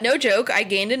No joke, I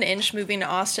gained an inch moving to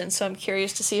Austin, so I'm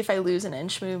curious to see if I lose an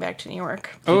inch moving back to New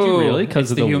York. Did you really? Because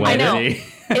of the humidity.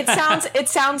 I know. It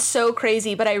sounds so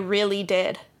crazy, but I really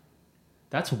did.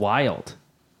 That's wild.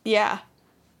 Yeah.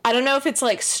 I don't know if it's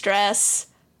like stress,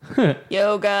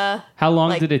 yoga. How long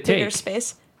like did it take? Bigger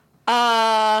space.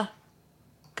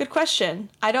 Good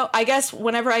question. I guess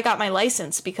whenever I got my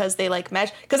license, because they like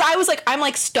measure, because I'm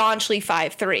like staunchly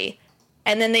 5'3",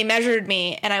 and then they measured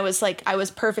me and I was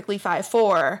perfectly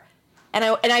 5'4", and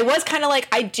I was kind of like,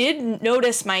 I did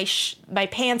notice my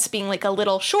pants being like a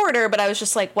little shorter, but I was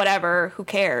just like, whatever, who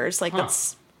cares? Like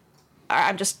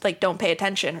I'm just like, don't pay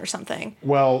attention or something.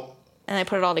 Well, and I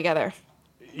put it all together.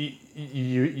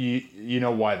 You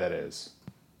know why that is?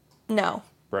 No.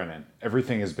 Brennan,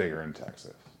 everything is bigger in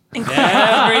Texas.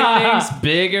 Everything's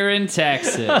bigger in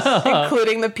Texas.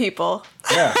 Including the people.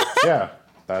 Yeah.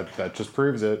 That just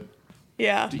proves it.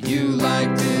 Yeah. Do you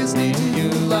like Disney? Do you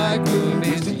like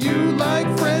movies? Do you like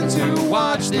friends who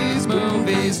watch these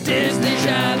movies? Disney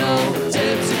Channel,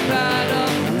 Tipsy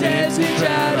Paddle, Disney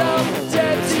Channel,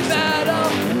 Tipsy Paddle,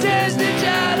 Disney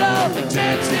Channel,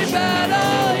 Tipsy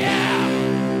Paddle, yeah!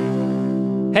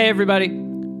 Hey, everybody.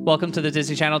 Welcome to the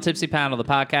Disney Channel Tipsy Panel, the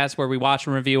podcast where we watch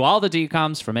and review all the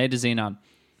DComs from A to Xenon.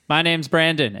 My name's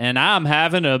Brandon, and I'm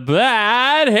having a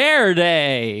bad hair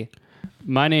day.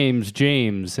 My name's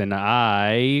James, and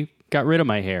I got rid of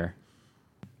my hair.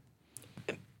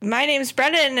 My name's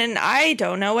Brennan, and I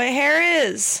don't know what hair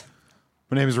is.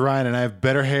 My name is Ryan, and I have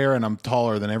better hair, and I'm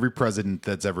taller than every president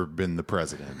that's ever been the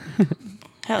president.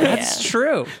 Hell That's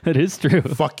true. That is true.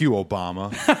 Fuck you,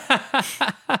 Obama.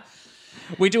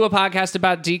 We do a podcast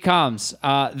about DComs.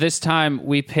 This time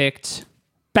we picked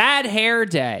Bad Hair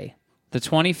Day, the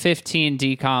 2015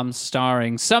 DComs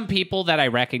starring some people that I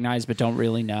recognize but don't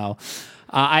really know.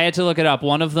 I had to look it up.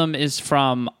 One of them is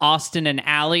from Austin and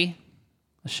Ally,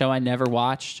 a show I never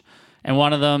watched. And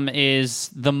one of them is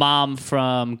the mom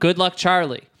from Good Luck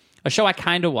Charlie, a show I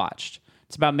kind of watched.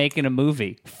 It's about making a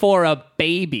movie for a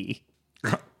baby.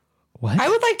 What? I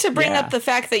would like to bring up the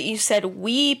fact that you said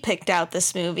we picked out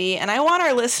this movie, and I want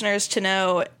our listeners to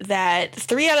know that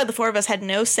 3 out of the 4 of us had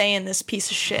no say in this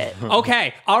piece of shit.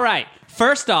 Okay, all right.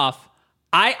 First off,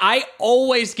 I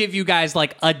always give you guys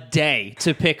like a day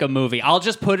to pick a movie. I'll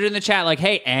just put it in the chat like,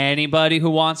 hey, anybody who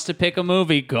wants to pick a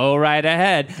movie, go right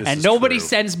ahead. And nobody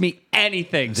sends me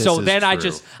anything. So then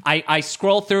I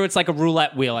scroll through. It's like a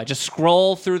roulette wheel. I just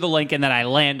scroll through the link and then I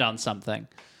land on something.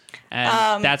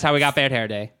 And that's how we got Bad Hair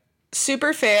Day.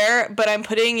 Super fair, but I'm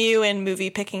putting you in movie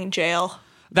picking jail.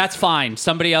 That's fine.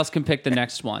 Somebody else can pick the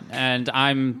next one. And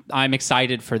I'm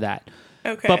excited for that.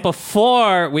 Okay. But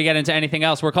before we get into anything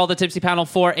else, we're called the Tipsy Panel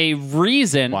for a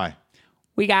reason. Why?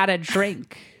 We got a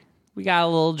drink. We got a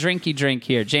little drinky drink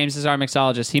here. James is our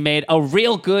mixologist. He made a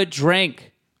real good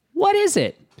drink. What is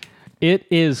it? It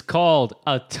is called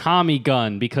a Tommy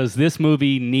gun because this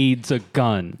movie needs a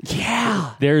gun.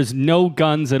 Yeah. There's no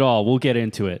guns at all. We'll get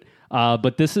into it.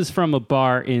 But this is from a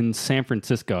bar in San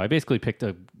Francisco. I basically picked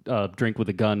a drink with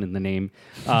a gun in the name.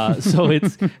 So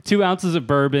it's 2 ounces of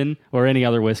bourbon or any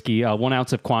other whiskey, 1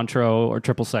 ounce of Cointreau or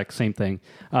triple sec, same thing,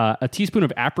 a teaspoon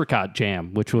of apricot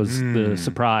jam, which was the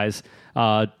surprise,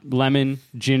 lemon,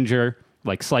 ginger,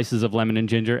 like slices of lemon and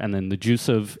ginger, and then the juice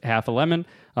of half a lemon.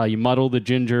 You muddle the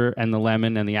ginger and the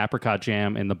lemon and the apricot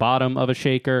jam in the bottom of a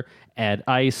shaker, add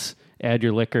ice, add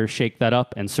your liquor, shake that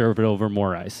up, and serve it over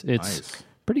more ice. It's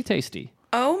pretty tasty.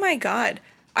 Oh my God.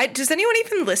 Does anyone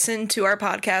even listen to our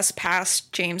podcast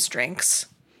past James Drinks?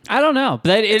 I don't know,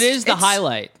 but it is the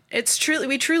highlight.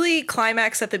 We truly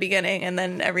climax at the beginning, and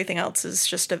then everything else is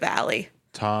just a valley.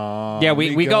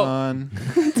 We go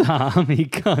Tommy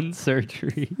gun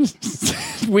surgery.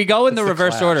 We go in the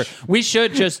reverse order. We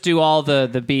should just do all the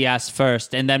BS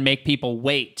first and then make people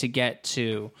wait to get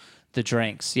to the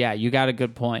drinks. Yeah, you got a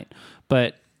good point.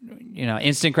 But you know,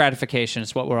 instant gratification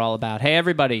is what we're all about. Hey,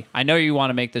 everybody, I know you want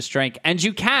to make this drink, and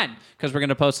you can, because we're going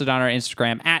to post it on our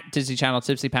Instagram, at Disney Channel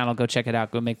Tipsy Panel. Go check it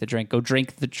out. Go make the drink. Go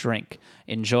drink the drink.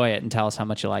 Enjoy it, and tell us how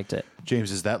much you liked it.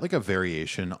 James, is that like a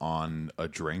variation on a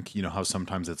drink? You know how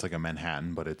sometimes it's like a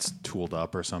Manhattan, but it's tooled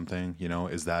up or something? You know,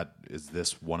 is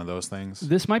this one of those things?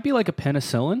 This might be like a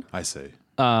penicillin. I see.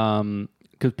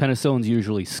 Because penicillin's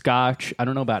usually Scotch. I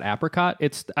don't know about apricot.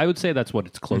 I would say that's what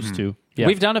it's close to. Yeah.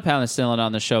 We've done a penicillin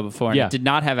on the show before, and it did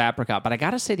not have apricot, but I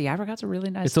gotta say the apricot's a really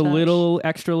nice It's touch. a little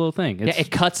extra little thing. It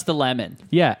cuts the lemon.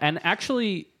 Yeah, and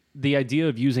actually the idea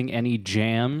of using any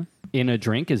jam in a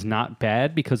drink is not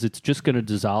bad because it's just going to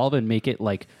dissolve and make it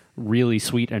like really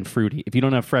sweet and fruity. If you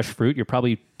don't have fresh fruit, you're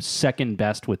probably second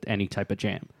best with any type of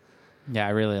jam. Yeah,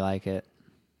 I really like it.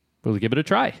 We'll give it a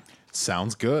try.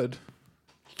 Sounds good.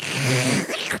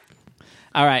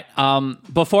 All right.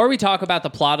 Before we talk about the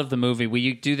plot of the movie,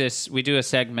 we do a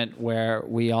segment where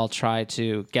we all try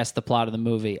to guess the plot of the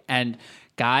movie. And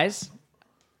guys,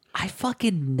 I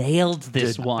fucking nailed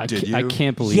this one. Did you? I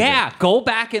can't believe it. Yeah, go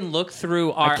back and look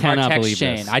through our cannot text believe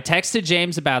chain. this. I texted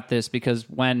James about this because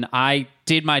when I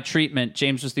did my treatment,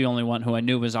 James was the only one who I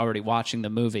knew was already watching the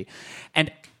movie.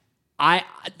 And I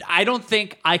don't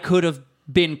think I could have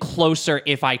been closer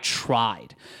if I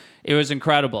tried. It was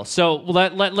incredible. So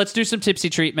let's do some tipsy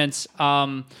treatments.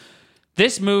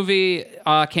 This movie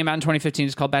came out in 2015.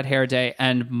 It's called Bad Hair Day.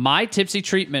 And my tipsy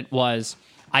treatment was,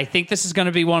 I think this is going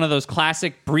to be one of those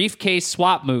classic briefcase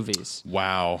swap movies.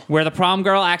 Wow. Where the prom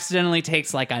girl accidentally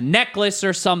takes like a necklace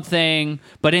or something,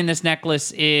 but in this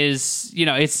necklace is,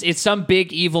 it's some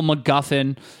big evil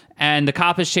MacGuffin, and the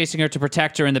cop is chasing her to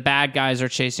protect her, and the bad guys are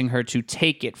chasing her to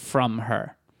take it from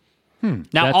her. Now,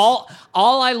 That's-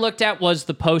 all I looked at was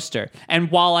the poster, and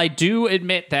while I do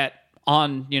admit that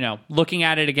on, looking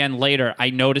at it again later, I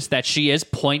noticed that she is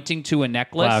pointing to a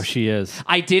necklace. Wow, she is.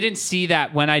 I didn't see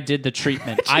that when I did the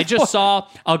treatment. I just saw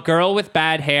a girl with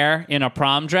bad hair in a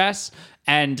prom dress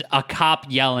and a cop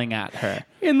yelling at her.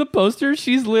 In the poster,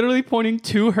 she's literally pointing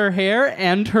to her hair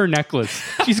and her necklace.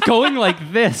 She's going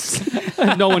like this.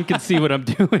 No one can see what I'm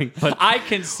doing, but I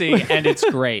can see, and it's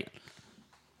great.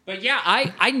 But yeah,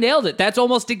 I nailed it. That's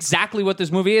almost exactly what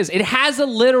this movie is. It has a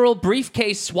literal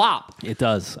briefcase swap. it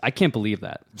does. I can't believe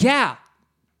that. Yeah.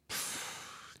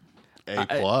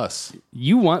 A+.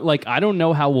 You want, I don't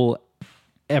know how we'll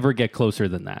ever get closer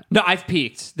than that. No, I've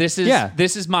peaked. This is Yeah.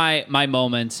 this is my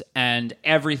moment, and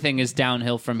everything is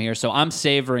downhill from here. So I'm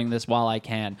savoring this while I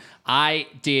can. I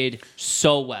did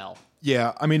so well.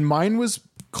 Yeah, I mean, mine was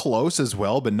close as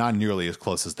well, but not nearly as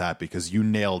close as that because you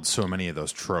nailed so many of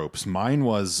those tropes. Mine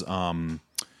was an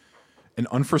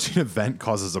unforeseen event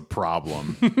causes a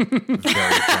problem. Very general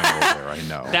there, I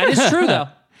know. That is true, though.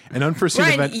 An unforeseen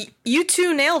Ryan, event. you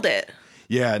two nailed it.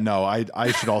 Yeah, no,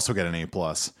 I should also get an A+.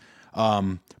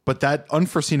 But that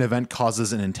unforeseen event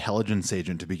causes an intelligence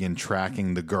agent to begin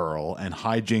tracking the girl, and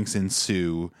hijinks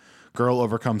ensue. Girl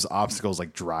overcomes obstacles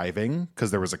like driving,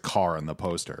 because there was a car on the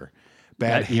poster.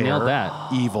 Bad You nailed hair,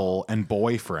 that. evil, and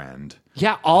boyfriend.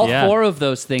 Yeah, all Yeah. four of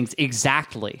those things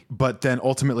exactly. But then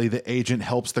ultimately the agent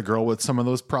helps the girl with some of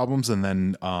those problems, and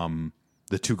then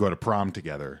the two go to prom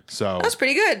together. So That's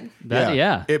pretty good.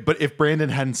 Yeah. But if Brandon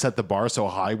hadn't set the bar so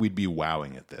high, we'd be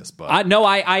wowing at this. But I am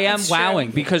That's wowing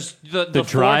true. because the four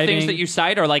driving- things that you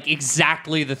cite are like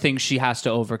exactly the things she has to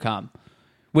overcome,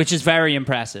 which is very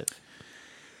impressive.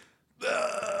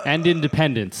 And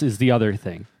independence is the other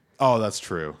thing. oh, that's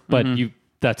true. But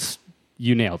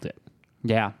you nailed it.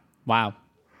 Yeah. Wow.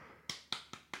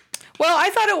 Well, I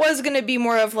thought it was going to be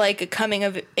more of like a coming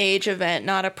of age event,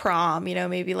 not a prom,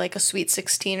 maybe like a Sweet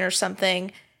 16 or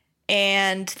something.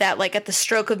 And that like at the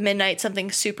stroke of midnight,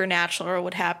 something supernatural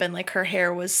would happen. Like her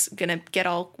hair was going to get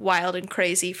all wild and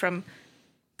crazy from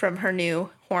her new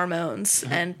hormones.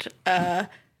 And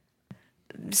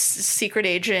secret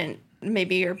agent,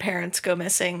 maybe your parents go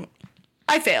missing.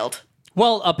 I failed.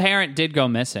 Well, a parent did go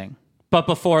missing, but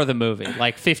before the movie,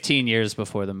 like 15 years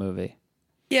before the movie.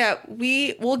 Yeah,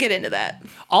 we'll get into that.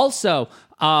 Also,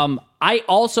 I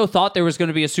also thought there was going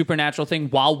to be a supernatural thing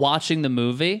while watching the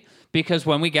movie, because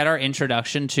when we get our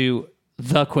introduction to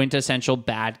the quintessential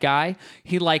bad guy,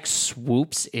 he like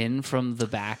swoops in from the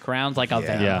background like a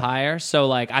vampire.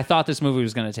 So I thought this movie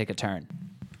was going to take a turn.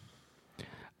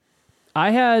 So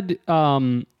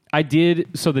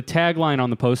the tagline on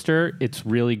the poster, it's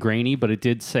really grainy, but it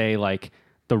did say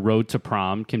the road to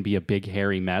prom can be a big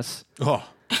hairy mess, Oh,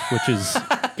 which is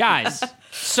Guys,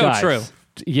 so guys, true.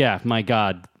 Yeah, my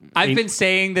God. I've been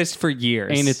saying this for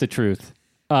years. Ain't it the truth?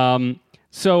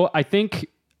 So I think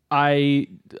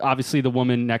obviously the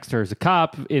woman next to her is a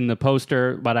cop in the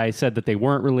poster, but I said that they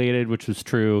weren't related, which was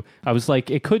true. I was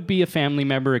like, it could be a family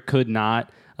member, it could not,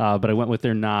 but I went with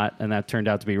they're not, and that turned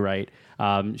out to be right.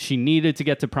 She needed to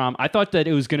get to prom. I thought that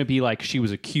it was going to be like she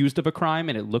was accused of a crime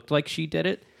and it looked like she did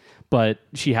it, but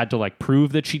she had to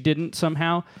prove that she didn't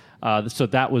somehow. So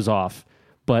that was off.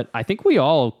 But I think we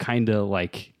all kind of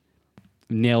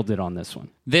nailed it on this one.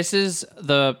 This is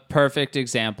the perfect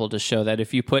example to show that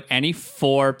if you put any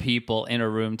four people in a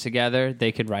room together,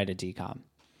 they could write a DCOM.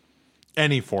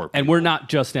 any four. And we're not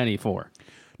just any four.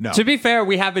 No. To be fair,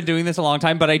 we have been doing this a long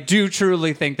time, but I do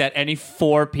truly think that any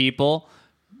four people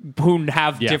who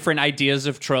have different ideas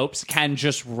of tropes can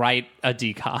just write a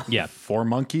DCOM. Yeah. 4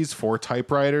 monkeys, 4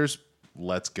 typewriters.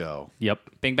 Let's go. Yep.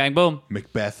 Bing, bang, boom.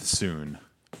 Macbeth soon.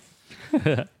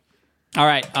 All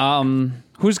right.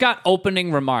 Who's got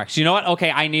opening remarks? You know what?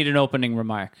 Okay, I need an opening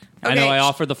remark. I know Okay. I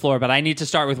offered the floor, but I need to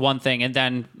start with one thing and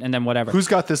then whatever. Who's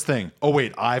got this thing? Oh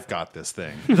wait, I've got this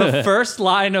thing. The first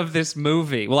line of this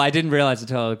movie, well, I didn't realize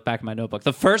until I looked back at my notebook.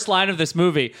 The first line of this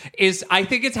movie is, I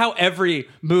think it's how every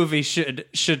movie should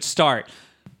start.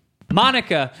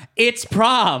 Monica, it's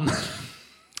prom.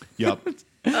 Yep.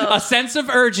 A sense of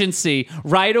urgency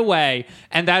right away,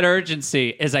 and that urgency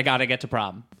is I gotta get to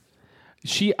prom.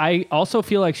 I also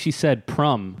feel like she said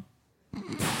prom.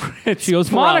 She goes,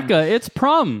 prom. Monica, it's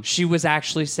prom. She was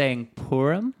actually saying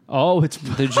Purim, Oh, it's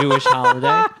the Jewish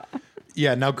holiday.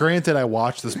 Yeah. Now, granted, I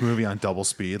watched this movie on double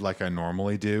speed like I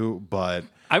normally do, but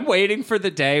I'm waiting for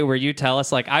the day where you tell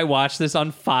us, like, I watched this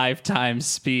on 5 times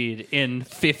speed in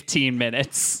 15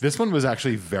 minutes. this one was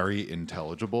actually very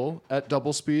intelligible at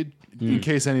double speed. In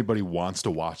case anybody wants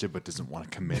to watch it but doesn't want to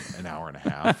commit an hour and a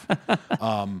half.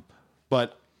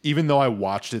 But even though I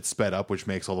watched it sped up, which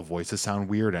makes all the voices sound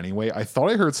weird anyway, I thought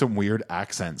I heard some weird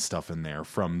accent stuff in there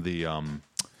from the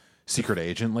secret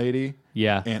agent lady.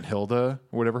 Yeah. Aunt Hilda,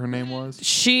 or whatever her name was.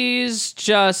 She's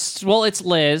just, well, it's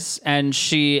Liz, and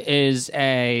she's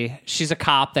a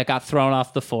cop that got thrown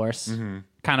off the force.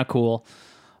 Kind of cool.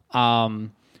 But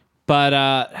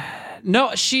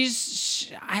no,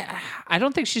 I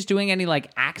don't think she's doing any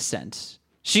like accent.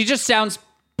 She just sounds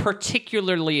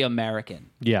particularly American.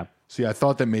 yeah. See, I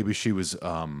thought that maybe she was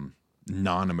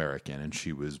non-American and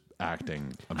she was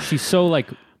acting American. She's so like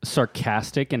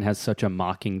sarcastic and has such a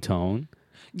mocking tone.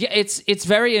 Yeah, it's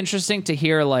very interesting to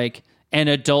hear like an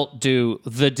adult do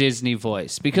the Disney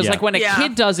voice, because Yeah. like when a Yeah.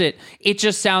 kid does it, it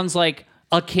just sounds like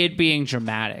a kid being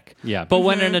dramatic. Yeah. But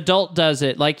when an adult does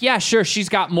it, like, yeah, sure, she's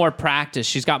got more practice,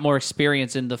 she's got more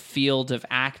experience in the field of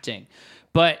acting,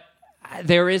 but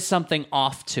there is something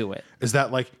off to it. Is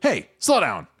that like, hey, slow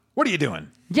down. What are you doing?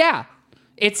 Yeah.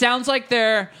 It sounds like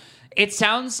it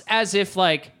sounds as if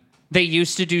like they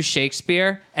used to do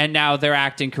Shakespeare and now their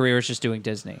acting career is just doing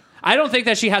Disney. I don't think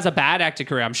that she has a bad acting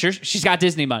career. I'm sure she's got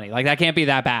Disney money. Like, that can't be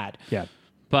that bad. Yeah.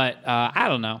 But I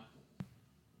don't know.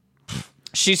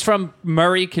 She's from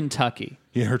Murray, Kentucky.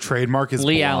 Yeah, her trademark is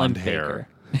Lee Allen blonde hair.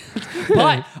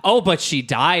 Baker. but she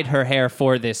dyed her hair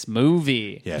for this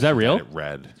movie. Yeah, Is that she real? dyed it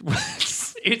red.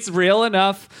 It's real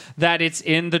enough that it's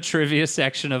in the trivia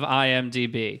section of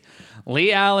IMDb.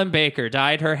 Lee Allen Baker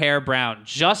dyed her hair brown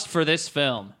just for this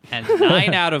film, and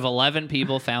 9 out of 11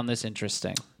 people found this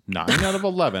interesting. 9 out of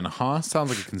 11, huh? Sounds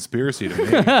like a conspiracy to me.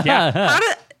 How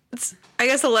did, I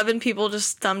guess 11 people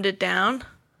just thumbed it down.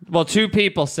 Well, 2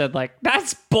 people said, like,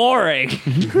 that's boring.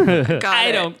 Got I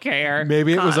it. don't care.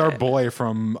 Maybe it was Got our it. boy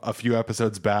from a few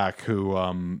episodes back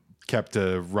who kept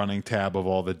a running tab of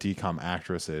all the DCOM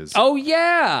actresses. Oh,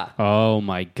 yeah. Oh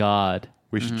my God.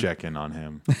 We should check in on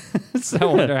him. So I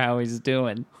wonder how he's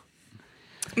doing.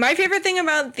 My favorite thing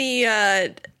about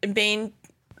the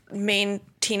main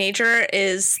teenager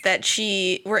is that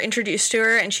we're introduced to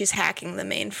her and she's hacking the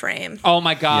mainframe. Oh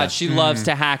my God, Yes. she loves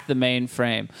to hack the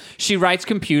mainframe. She writes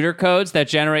computer codes that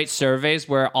generate surveys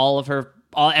where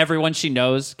everyone she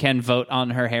knows can vote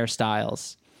on her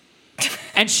hairstyles.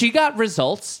 And she got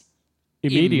results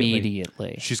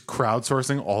immediately. She's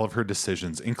crowdsourcing all of her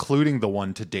decisions, including the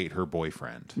one to date her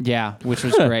boyfriend. Yeah, which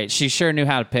was great. She sure knew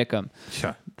how to pick them.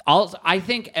 Yeah. I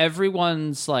think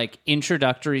everyone's like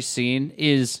introductory scene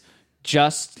is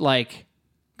just like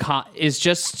is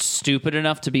just stupid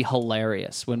enough to be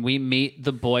hilarious. When we meet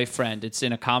the boyfriend, it's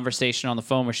in a conversation on the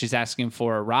phone where she's asking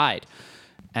for a ride.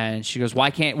 And she goes,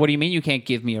 what do you mean you can't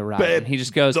give me a ride? Babe, and he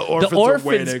just goes, the the orphans are orphans,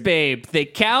 waiting." babe, they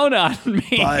count on me.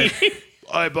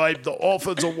 Babe, the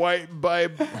orphans are waiting,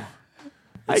 babe.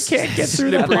 I can't get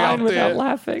through that slippery line out without there.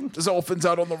 laughing. There's orphans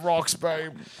out on the rocks,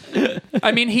 babe.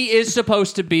 I mean, he is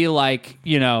supposed to be like,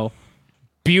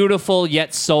 beautiful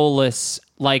yet soulless,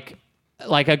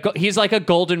 he's like a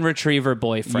golden retriever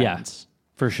boyfriend. Yeah,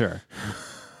 for sure.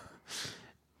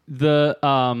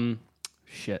 The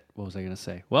shit. What was I gonna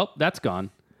say? Well, that's gone.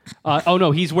 Oh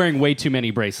no, he's wearing way too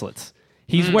many bracelets.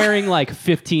 He's wearing like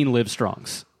 15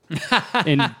 Livestrongs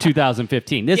in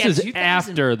 2015. This Yeah, is 2000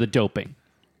 after the doping.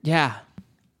 Yeah.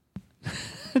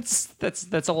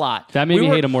 That's a lot. That made We me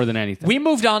were- hate him more than anything. We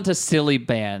moved on to silly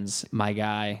bands, my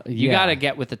guy. You Yeah. got to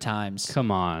get with the times.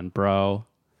 Come on, bro.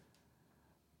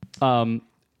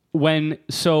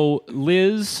 So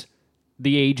Liz,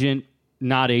 the agent,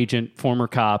 not agent, former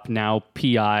cop, now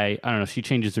PI. I don't know. She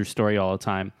changes her story all the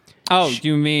time. Oh,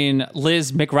 you mean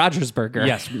Liz McRogersberger?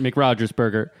 Yes,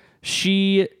 McRogersberger.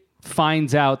 She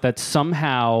finds out that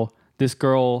somehow this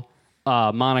girl,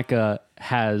 Monica,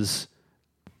 has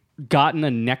gotten a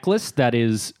necklace that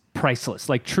is priceless,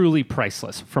 like truly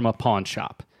priceless, from a pawn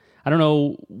shop. I don't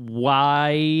know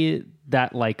why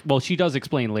that like, well, she does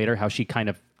explain later how she kind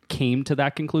of came to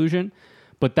that conclusion,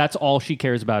 but that's all she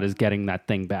cares about is getting that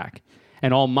thing back.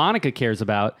 And all Monica cares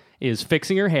about is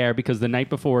fixing her hair because the night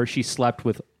before she slept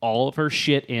with all of her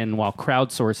shit in while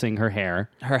crowdsourcing her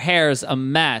hair. Her hair's a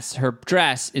mess. Her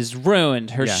dress is ruined.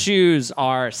 Her Yeah. shoes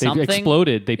are They've something.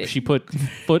 exploded. She put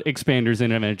foot expanders in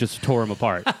them and it just tore them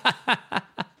apart.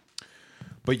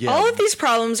 But yeah, All of these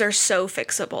problems are so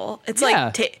fixable. It's Yeah.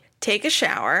 like take a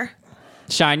shower,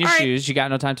 Shine your All right. shoes. You got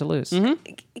no time to lose.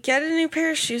 get a new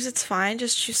pair of shoes. It's fine.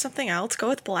 Just choose something else. Go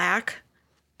with black.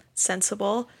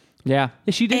 Sensible. Yeah.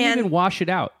 She didn't And- even wash it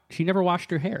out. She never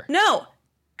washed her hair. No,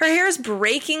 her hair is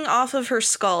breaking off of her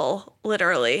skull,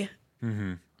 literally.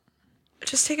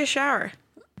 Just take a shower.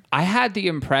 I had the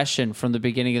impression from the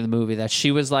beginning of the movie that she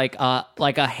was like a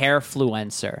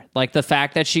hairfluencer. Like the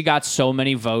fact that she got so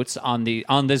many votes on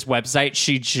this website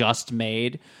she just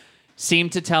made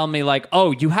seemed to tell me like,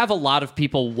 oh, you have a lot of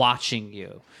people watching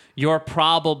you. You're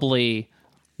probably,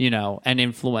 an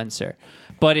influencer.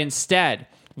 But instead,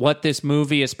 what this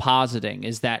movie is positing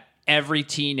is that every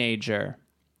teenager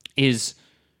is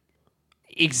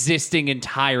existing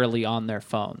entirely on their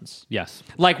phones. Yes.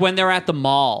 Like when they're at the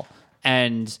mall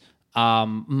and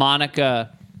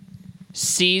Monica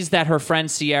sees that her friend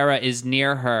Sierra is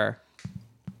near her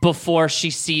before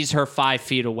she sees her 5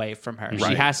 feet away from her.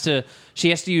 Right. She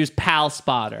has to use Pal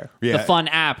Spotter, the Yeah. fun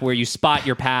app where you spot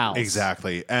your pals.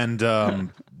 exactly.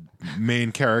 And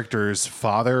main character's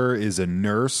father is a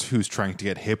nurse who's trying to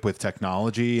get hip with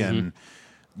technology, and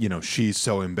she's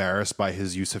so embarrassed by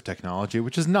his use of technology,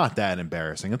 which is not that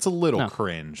embarrassing. It's a little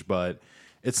cringe, but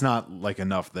it's not like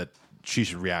enough that she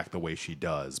should react the way she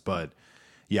does. But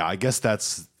yeah, I guess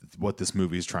that's what this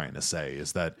movie is trying to say,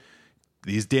 is that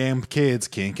these damn kids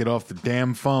can't get off the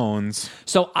damn phones.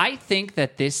 So I think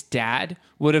that this dad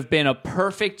would have been a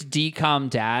perfect DCOM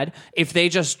dad if they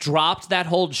just dropped that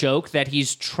whole joke that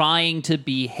he's trying to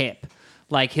be hip.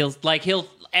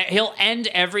 He'll end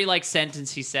every like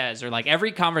sentence he says, or like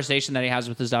every conversation that he has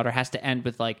with his daughter has to end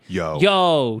with like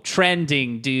yo,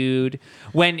 trending, dude.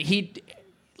 When he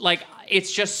like,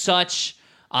 it's just such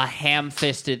a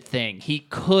ham-fisted thing. He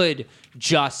could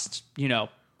just,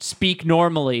 speak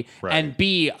normally and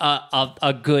be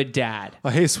a good dad. Oh,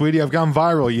 hey, sweetie, I've gone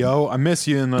viral, yo. I miss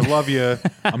you and I love you.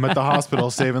 I'm at the hospital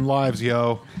saving lives,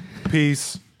 yo.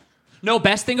 Peace. No,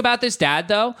 best thing about this dad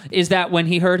though is that when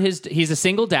he heard he's a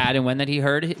single dad, and when he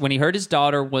heard his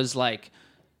daughter was like,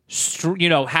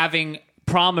 having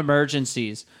prom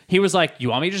emergencies, he was like, "You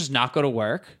want me to just not go to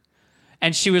work?"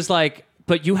 And she was like,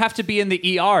 "But you have to be in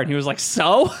the ER." And he was like,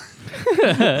 "So?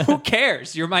 Who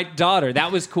cares? You're my daughter."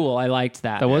 That was cool. I liked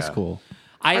that. That was cool.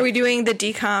 Are we doing the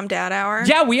DCOM dad hour?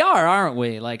 Yeah, we are, aren't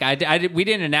we? Like, we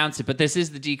didn't announce it, but this is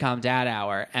the DCOM dad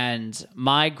hour, and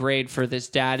my grade for this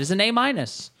dad is an A-.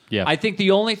 Yeah. I think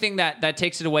the only thing that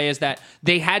takes it away is that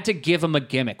they had to give him a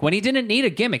gimmick. When he didn't need a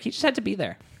gimmick, he just had to be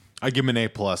there. I give him an A+.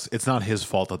 It's not his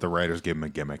fault that the writers gave him a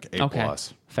gimmick. A+. Okay,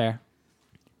 fair.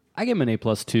 I give him an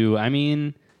A+ too. I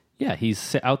mean, yeah,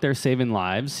 he's out there saving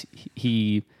lives.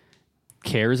 He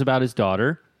cares about his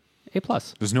daughter. A+.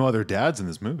 There's no other dads in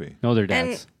this movie. No other And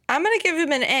dads. I'm going to give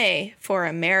him an A for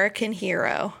American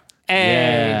Hero.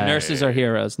 Hey, Yeah. nurses are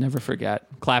heroes. Never forget.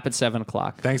 Clap at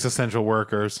 7:00. Thanks, essential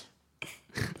workers.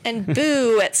 And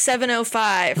boo at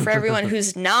 7:05 for everyone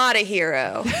who's not a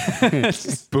hero.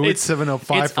 Boo at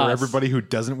 7:05 it's for us. everybody who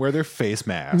doesn't wear their face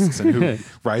masks and who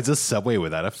rides a subway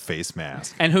without a face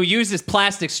mask. And who uses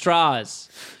plastic straws.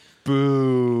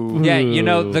 Boo. Yeah,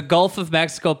 the Gulf of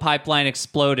Mexico pipeline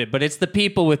exploded, but it's the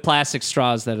people with plastic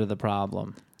straws that are the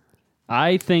problem.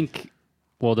 I think,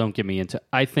 well, don't get me into,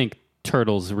 I think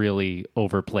Turtles really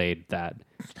overplayed that.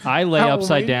 I lay Oh,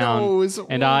 upside my down nose.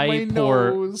 and Oh, I my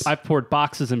pour, nose. I've poured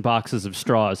boxes and boxes of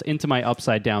straws into my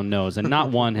upside down nose, and not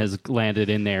one has landed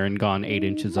in there and gone 8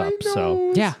 inches up.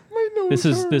 So Yeah. this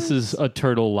is a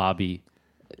turtle lobby.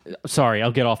 Sorry,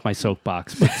 I'll get off my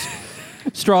soapbox, but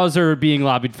straws are being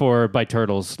lobbied for by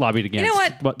turtles, lobbied against. You know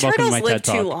what? Welcome to Turtles my live TED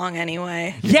Talk. too long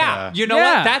anyway. Yeah, you know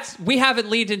Yeah. what? We haven't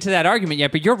leaned into that argument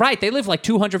yet, but you're right. They live like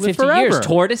 250 Live years. forever.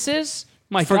 Tortoises,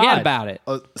 My forget God. about it.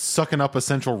 Sucking up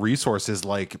essential resources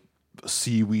like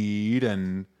seaweed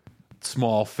and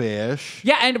small fish.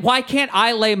 Yeah, and why can't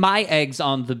I lay my eggs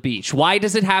on the beach? Why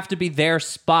does it have to be their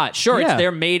spot? Sure, Yeah. it's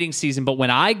their mating season, but when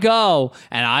I go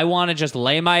and I want to just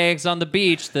lay my eggs on the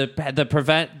beach,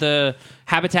 the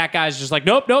habitat guy's just like,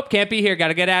 nope, can't be here. Got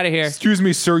to get out of here. Excuse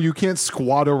me, sir, you can't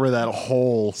squat over that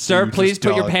hole. Sir, you please just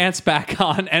put your dug. pants back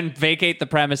on and vacate the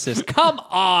premises. Come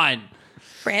on.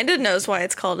 Brandon knows why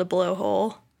it's called a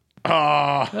blowhole.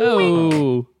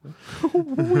 Oh,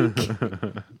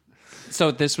 So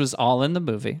this was all in the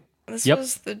movie. This Yep.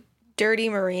 was the Dirty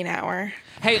Marine Hour.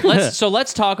 Hey,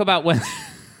 let's talk about when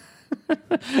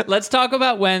let's talk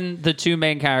about when the two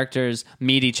main characters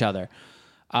meet each other.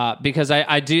 Because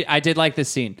I did like this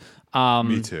scene.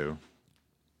 Me too.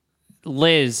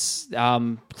 Liz,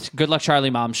 Good Luck Charlie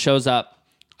mom, shows up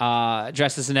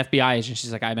dressed as an FBI agent.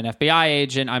 She's like, I'm an FBI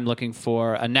agent. I'm looking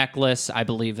for a necklace. I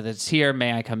believe that it's here.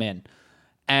 May I come in?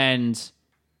 And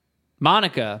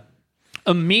Monica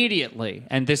immediately,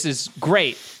 and this is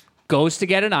great, goes to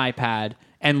get an iPad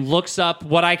and looks up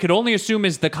what I could only assume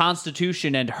is the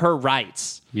Constitution and her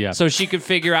rights. Yeah. So she could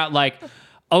figure out, like,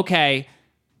 okay,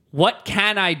 what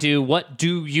can I do? What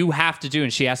do you have to do?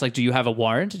 And she asks, like, do you have a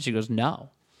warrant? And she goes,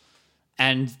 no.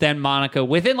 And then Monica,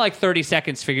 within like 30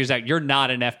 seconds, figures out you're not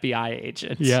an FBI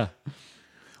agent. Yeah.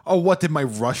 Oh, what, did my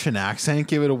Russian accent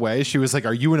give it away? She was like,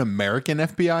 "Are you an American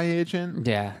FBI agent?"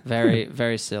 Yeah, very,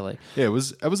 very silly. Yeah, it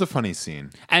was a funny scene.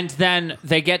 And then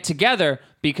they get together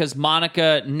because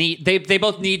Monica they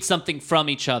both need something from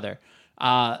each other.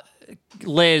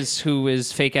 Liz, who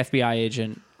is fake FBI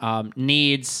agent,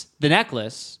 needs the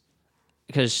necklace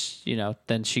because, you know,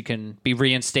 then she can be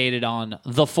reinstated on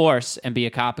the force and be a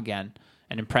cop again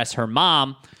and impress her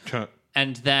mom.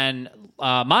 And then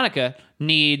Monica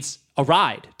needs a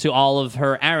ride to all of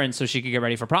her errands so she could get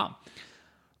ready for prom.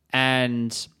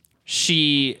 And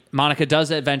Monica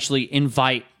does eventually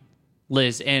invite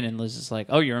Liz in, and Liz is like,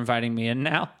 "Oh, you're inviting me in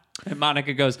now?" And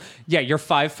Monica goes, "Yeah, you're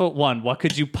 5'1". What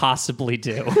could you possibly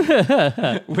do?"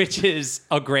 Which is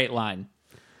a great line.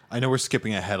 I know we're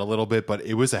skipping ahead a little bit, but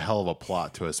it was a hell of a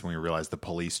plot twist when we realized the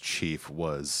police chief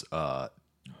was Her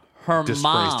disgraced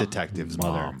mom. detective's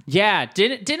mom. Yeah,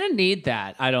 didn't need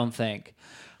that, I don't think.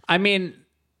 I mean,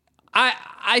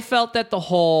 I felt that the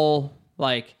whole,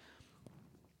 like,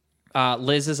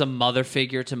 Liz as a mother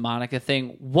figure to Monica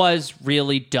thing was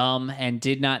really dumb and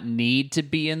did not need to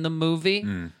be in the movie.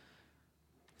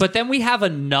 But then we have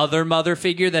another mother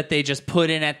figure that they just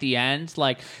put in at the end.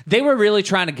 Like, they were really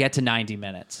trying to get to 90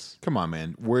 minutes. Come on,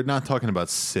 man. We're not talking about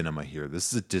cinema here.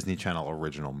 This is a Disney Channel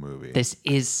original movie. This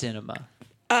is cinema.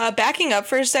 Backing up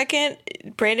for a second,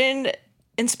 Brandon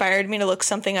inspired me to look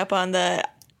something up on the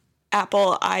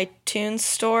Apple iTunes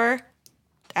store,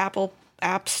 Apple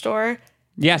App Store.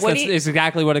 Yes, What that's do you-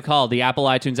 exactly what it's called. The Apple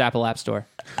iTunes Apple App Store.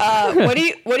 What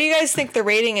do you guys think the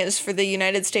rating is for the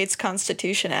United States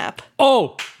Constitution app?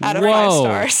 Oh, Out of Whoa. 5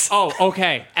 stars. Oh,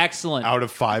 okay. Excellent. Out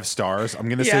of 5 stars, I'm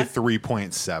going to Yeah. say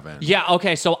 3.7. Yeah,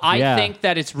 okay, so I Yeah. think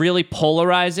that it's really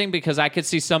polarizing because I could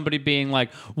see somebody being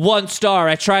like, 1 star,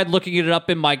 I tried looking it up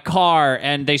in my car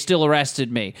and they still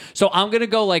arrested me. So I'm going to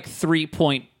go like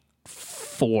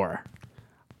 3.4.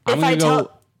 I'm If going I to go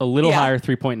tell- a little Yeah. higher,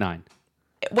 3.9.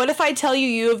 What if I tell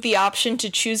you have the option to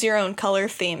choose your own color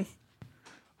theme?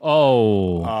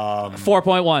 Oh,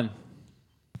 4.1.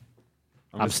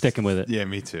 I'm sticking with it. Yeah,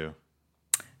 me too.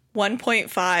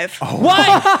 1.5.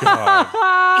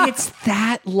 What? It's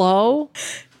that low?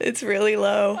 It's really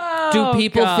low. Do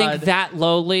people God. think that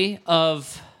lowly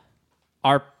of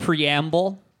our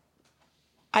preamble?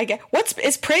 I get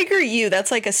it's PragerU. That's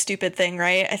like a stupid thing,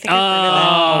 right? I think I've heard of that.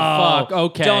 Oh, fuck.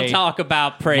 Okay. Don't talk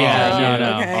about Prager. Yeah,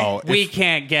 no. Okay. Oh, We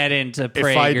can't get into if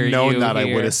Prager. I'd known that, I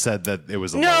here. would have said that it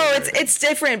was a No, low it's rating. it's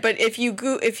different. But if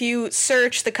you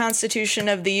search the Constitution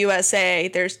of the USA,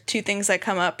 there's 2 things that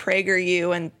come up: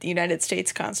 PragerU and the United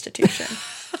States Constitution.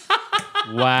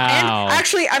 Wow. And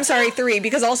actually, I'm sorry, 3,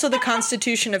 because also the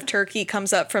Constitution of Turkey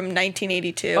comes up from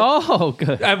 1982. Oh,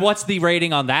 good. And what's the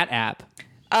rating on that app?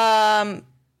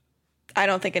 I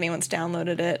don't think anyone's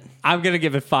downloaded it. I'm going to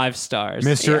give it 5 stars.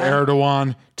 Mr. Yeah.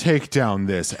 Erdogan, take down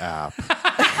this app.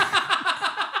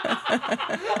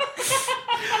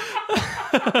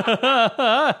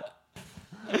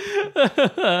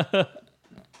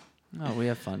 Oh, we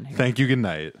have fun here. Thank you. Good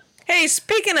night. Hey,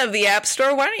 speaking of the App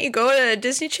Store, why don't you go to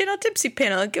Disney Channel Tipsy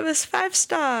Panel and give us 5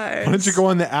 stars? Why don't you go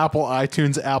on the Apple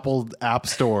iTunes Apple App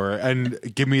Store and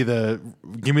give me the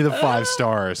 5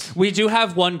 stars? We do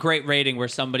have one great rating where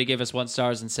somebody gave us 1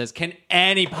 stars and says, "Can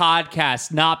any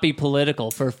podcast not be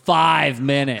political for 5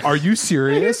 minutes?" Are you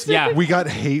serious? Yeah. We got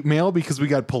hate mail because we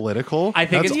got political. I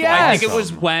think That's I think it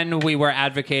was awesome. when we were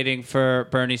advocating for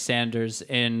Bernie Sanders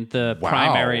in the Wow.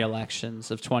 primary elections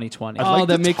of 2020. I'd Oh, like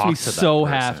that to makes talk me to that so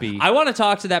person. happy. I want to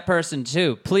talk to that person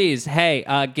too. Please, hey,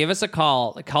 give us a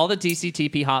call. Call the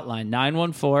DCTP hotline,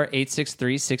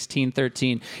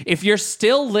 914-863-1613. If you're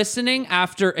still listening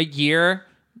after a year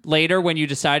later when you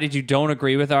decided you don't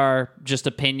agree with our just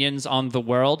opinions on the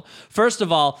world, first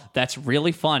of all, that's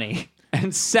really funny.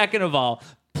 And second of all,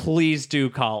 please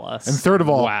do call us. And third of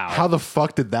all, Wow. how the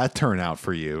fuck did that turn out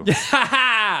for you?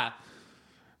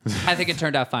 I think it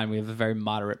turned out fine. We have a very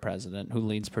moderate president who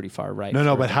leans pretty far right. No,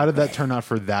 for- but how did that turn out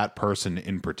for that person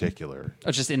in particular?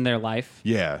 just in their life?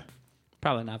 Yeah.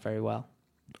 Probably not very well.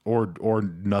 Or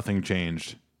nothing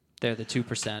changed. They're the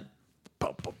 2%.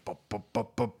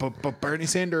 Bernie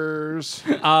Sanders.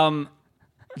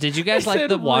 Did you guys like said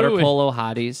the water "Oh, ruin. polo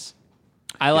hotties?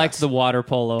 I liked the water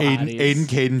polo hotties. Aiden,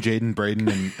 Caden, Jaden,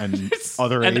 Braden, and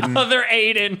other and Aiden. other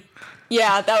Aiden.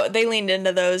 Yeah, they leaned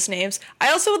into those names.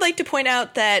 I also would like to point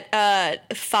out that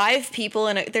 5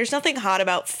 people there's nothing hot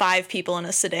about 5 people in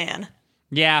a sedan.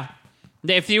 Yeah.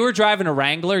 If you were driving a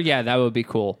Wrangler, yeah, that would be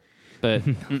cool. But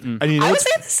And you know I was what's-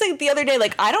 saying this like, the other day,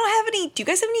 like, I don't have any. Do you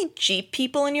guys have any Jeep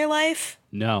people in your life?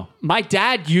 No. my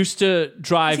dad used to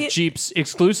drive Is he- Jeeps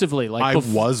exclusively. Like I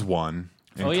bef- was one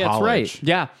in Oh, yeah, that's college. right.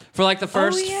 Yeah, for like the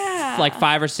first yeah. like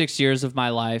 5 or 6 years of my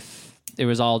life, it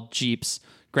was all Jeeps,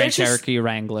 Grand There's just- Cherokee,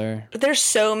 Wrangler. There's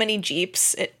so many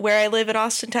Jeeps where I live in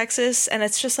Austin, Texas, and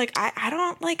it's just like I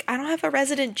don't have a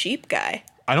resident Jeep guy.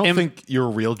 I don't think you're a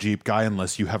real Jeep guy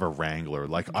unless you have a Wrangler,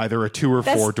 like either a 2 or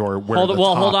 4 door where Hold the on,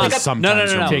 well, top hold on. is No,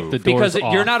 sometimes no. Take the removed. doors Because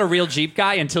you're off. not a real Jeep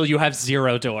guy until you have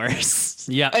 0 doors.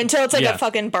 Yeah. Until it's like Yeah. a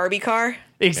fucking Barbie car.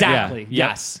 Exactly. Yeah.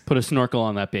 Yes. Put a snorkel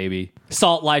on that baby.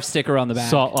 Salt Life sticker on the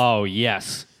back. Oh,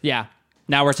 yes. Yeah.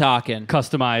 Now we're talking.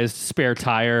 Customized spare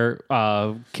tire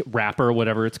wrapper,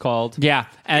 whatever it's called. Yeah.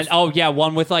 And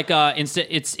one with like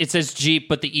it says Jeep,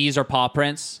 but the E's are paw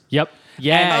prints. Yep.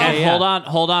 Yeah. And yeah.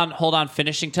 hold on.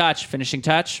 Finishing touch.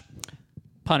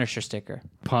 Punisher sticker.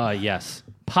 Yes.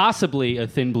 Possibly a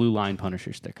thin blue line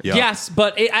Punisher sticker. Yeah. Yes,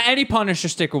 but any Punisher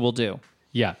sticker will do.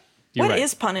 Yeah. You're What right.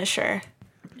 is Punisher?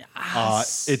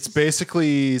 It's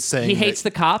basically saying He hates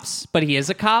the cops, but he is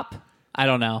a cop. I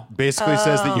don't know. basically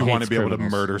says that you want to Hates be able to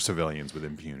criminals. murder civilians with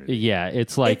impunity. Yeah,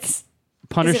 it's like It's-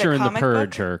 Punisher and the comic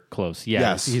Purge book? are close. Yeah,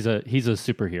 Yes. he's a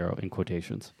superhero in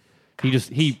quotations.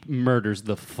 He murders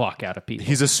the fuck out of people.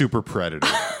 He's a super predator.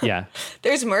 Yeah,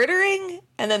 There's murdering,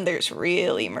 and then there's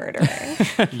really murdering.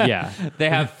 yeah. They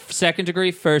have second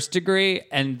degree, first degree,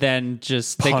 and then they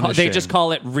Punishing. just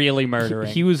call it really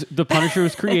murdering. The Punisher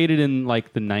was created in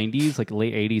like the 90s, like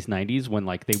late 80s, 90s, when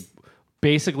like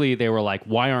they were like,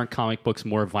 why aren't comic books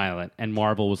more violent? And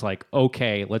Marvel was like,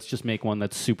 okay, let's just make one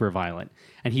that's super violent.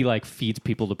 And he like feeds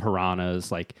people to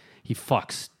piranhas, like he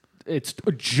fucks. It's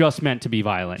just meant to be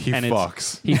violent. He and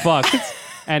fucks. He fucks.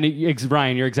 And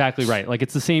Ryan, you're exactly right. Like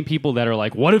it's the same people that are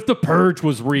like, what if the Purge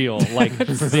was real? Like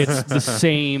it's the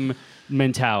same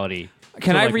mentality.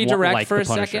 Can So, I like, redirect like for the a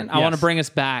Punisher. second? I want to Yes. bring us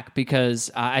back because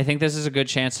I think this is a good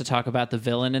chance to talk about the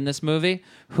villain in this movie,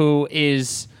 who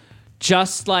is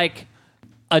just like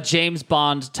a James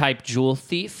Bond type jewel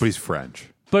thief. But he's French.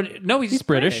 But no, he's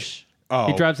British. Oh,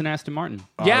 He drives an Aston Martin.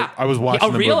 Yeah, I was watching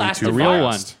a the real movie Aston too A real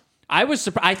fast. one. I was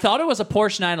surprised. I thought it was a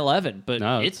Porsche 911, but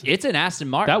No, it's an Aston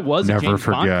Martin. That was a Never James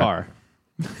Bond forget. car.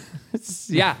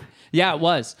 Yeah, it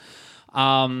was.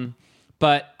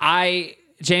 But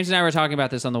James and I were talking about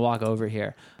this on the walk over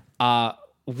here.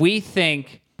 We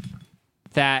think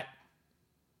that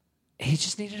he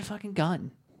just needed a fucking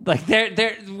gun. Like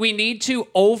we need to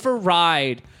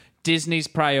override Disney's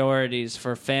priorities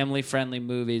for family-friendly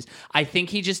movies. I think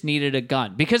he just needed a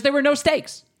gun because there were no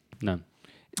stakes. None.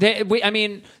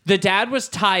 The dad was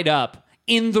tied up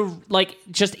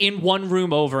just in one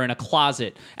room over in a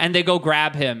closet, and they go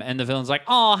grab him, and the villain's like,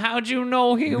 "Oh, how'd you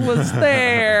know he was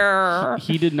there?"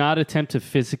 He did not attempt to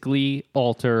physically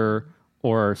alter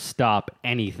or stop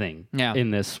anything Yeah. in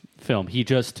this film. He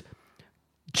just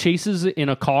chases in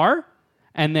a car,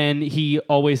 and then he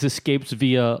always escapes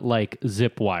via like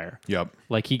zip wire. Yep.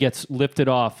 Like he gets lifted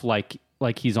off like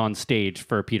he's on stage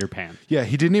for Peter Pan. Yeah,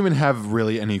 he didn't even have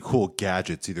really any cool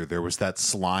gadgets either. There was that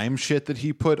slime shit that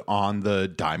he put on the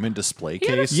diamond display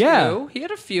case. Yeah. He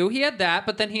had a few. He had that,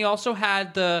 but then he also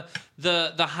had the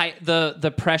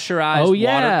pressurized Oh,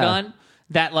 yeah. water gun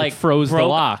that like froze the broke-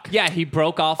 lock. Yeah, he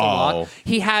broke off a lock. Oh.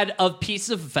 He had a piece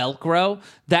of Velcro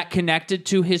that connected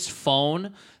to his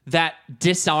phone that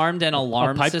disarmed an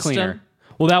alarm A pipe system. cleaner.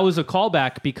 Well, that was a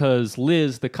callback because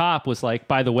Liz, the cop, was like,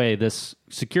 by the way, this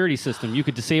security system, you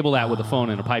could disable that with a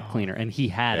phone and a pipe cleaner. And he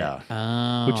had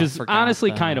Yeah. it. Which is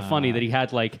honestly kind of funny that he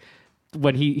had like,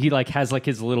 when he like has like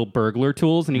his little burglar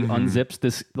tools and he unzips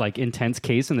this like intense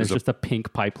case and there's just a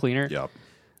pink pipe cleaner. Yep.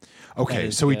 Okay,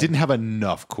 is so he good. didn't have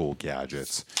enough cool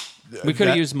gadgets. We could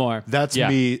have That- used more. That's Yeah.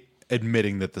 me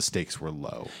admitting that the stakes were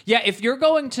low. Yeah, if you're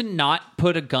going to not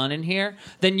put a gun in here,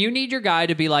 then you need your guy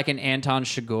to be like an Anton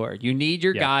Chigurh. You need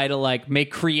your Yeah. guy to like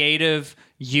make creative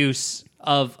use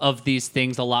of these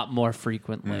things a lot more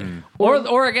frequently.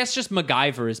 Or I guess just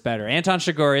MacGyver is better. Anton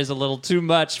Chigurh is a little too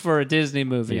much for a Disney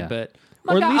movie, Yeah. but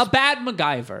Or at least- a bad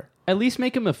MacGyver. At least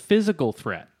make him a physical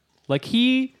threat. Like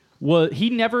he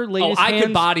never laid his I hands.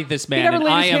 could body this man. He never and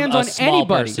laid I his am hands a on small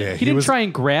anybody. person. Yeah, he he didn't was- try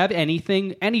and grab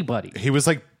anybody. He was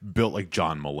like built like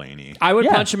John Mulaney. I would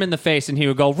Yeah. punch him in the face, and he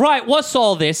would go, "Right, what's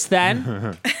all this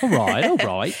then?" All right.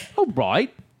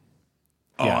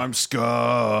 Oh, I'm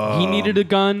scared. He needed a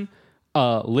gun.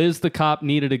 Liz, the cop,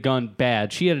 needed a gun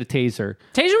bad. She had a taser.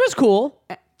 Taser was cool.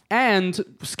 And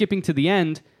skipping to the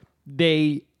end,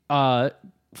 they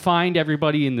find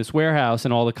everybody in this warehouse,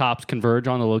 and all the cops converge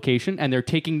on the location, and they're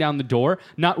taking down the door.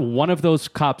 Not one of those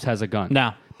cops has a gun.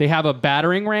 No. They have a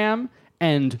battering ram,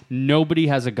 and nobody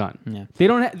has a gun. Yeah. They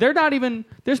don't. They're not even.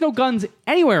 There's no guns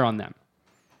anywhere on them.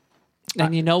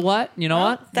 And you know what? You know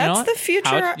what? You that's know what? the future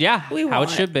How it, we how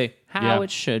want. it should be. How Yeah.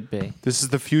 it should be. This is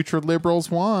the future liberals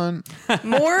want.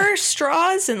 More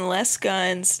straws and less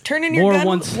guns. Turn in your More gun.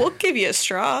 ones- We'll give you a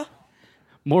straw.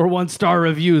 More 1-star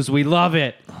reviews. We love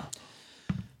it.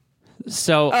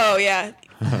 So Oh yeah.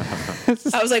 I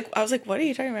was like, what are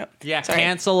you talking about? yeah, Sorry.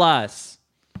 cancel us.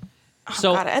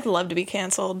 So God, I'd love to be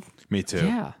canceled. Me too.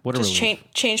 yeah, What a Just relief.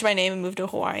 change my name and move to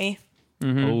Hawaii.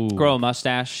 Ooh. grow a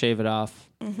mustache, shave it off,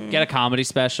 get a comedy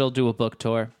special, do a book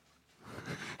tour.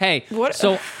 Hey, What-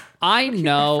 so I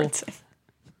know. Referencing.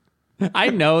 I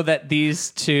know that these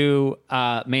two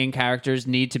main characters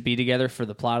need to be together for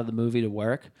the plot of the movie to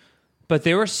work, but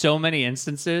there were so many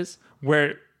instances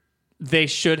where they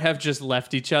should have just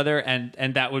left each other and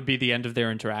that would be the end of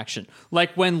their interaction.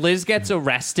 Like when Liz gets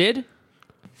arrested,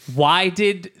 why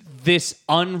did this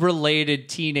unrelated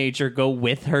teenager go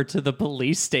with her to the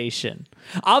police station?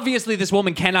 Obviously, this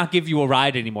woman cannot give you a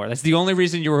ride anymore. That's the only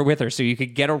reason you were with her, so you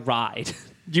could get a ride.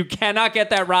 You cannot get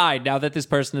that ride now that this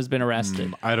person has been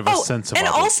arrested. Out of a sense of and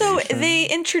also obligation. they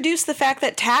introduced the fact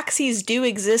that taxis do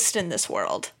exist in this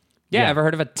world. Yeah, Yeah. ever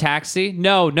heard of a taxi?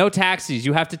 No taxis.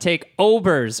 You have to take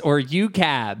Ubers or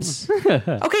U-cabs.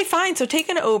 Okay, fine. So take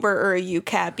an Uber or a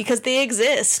UCab because they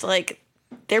exist. Like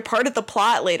they're part of the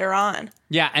plot later on.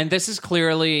 Yeah, and this is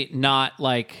clearly not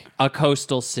like a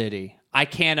coastal city. I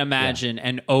can't imagine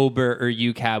an Uber or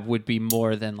U-cab would be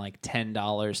more than like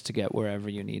 $10 to get wherever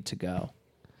you need to go.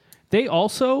 They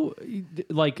also,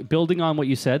 like, building on what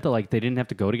you said, that like they didn't have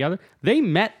to go together. They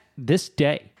met this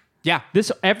day. Yeah.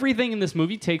 Everything in this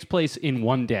movie takes place in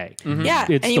one day. Yeah,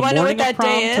 It's and you the want to know what morning of that prom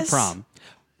day to is? prom.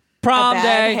 Prom Bad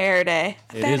day. hair day.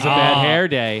 It is a bad hair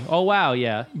day. Oh wow,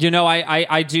 yeah. You know,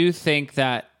 I do think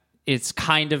that it's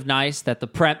kind of nice that the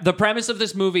premise of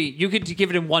this movie, you could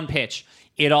give it in one pitch.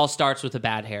 It all starts with a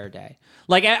bad hair day.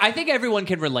 Like, I think everyone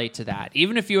can relate to that.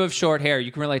 Even if you have short hair,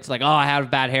 you can relate to like, oh, I had a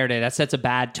bad hair day. That sets a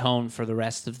bad tone for the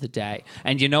rest of the day.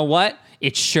 And you know what?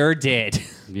 It sure did.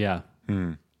 Yeah.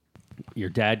 Your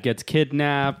dad gets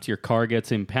kidnapped. Your car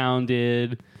gets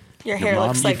impounded. Your hair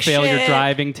looks You like fail shit. your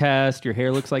driving test. Your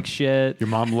hair looks like shit. Your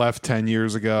mom left 10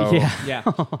 years ago. Yeah. Yeah.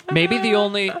 Maybe the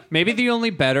only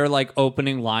better like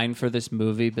opening line for this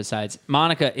movie besides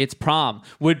Monica, it's prom,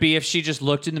 would be if she just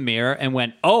looked in the mirror and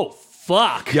went, "Oh,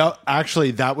 fuck." Yeah,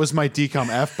 actually, that was my decom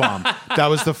F-bomb. That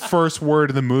was the first word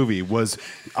in the movie, was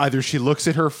either she looks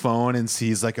at her phone and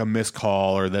sees like a missed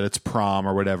call or that it's prom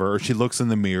or whatever, or she looks in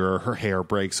the mirror, her hair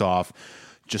breaks off.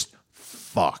 Just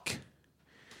fuck.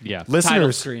 Yeah.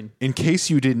 Listeners, screen. in case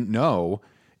you didn't know,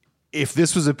 if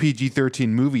this was a PG-13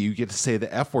 movie, you get to say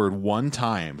the F word one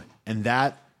time, and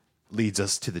that leads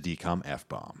us to the decom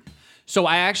F-bomb. So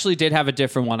I actually did have a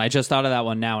different one. I just thought of that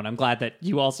one now, and I'm glad that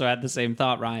you also had the same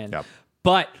thought, Ryan. Yep.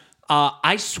 But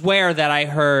I swear that I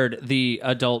heard the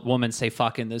adult woman say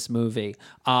 "fuck" in this movie.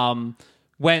 When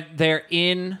they're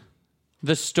in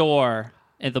the store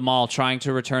at the mall trying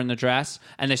to return the dress,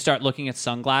 and they start looking at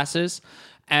sunglasses,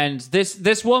 and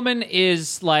this woman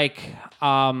is like,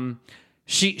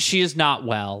 she is not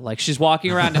well. Like, she's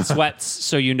walking around in sweats,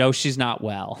 so you know she's not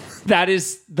well. That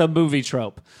is the movie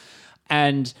trope.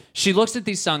 And she looks at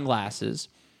these sunglasses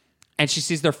and she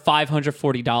sees they're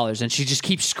 $540 and she just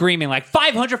keeps screaming like,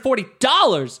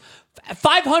 $540,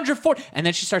 $540. And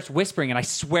then she starts whispering, and I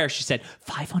swear she said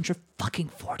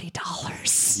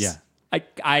 $540. Yeah.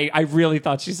 I really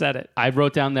thought she said it. I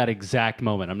wrote down that exact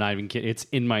moment. I'm not even kidding. It's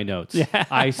in my notes. Yeah.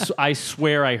 I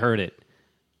swear I heard it.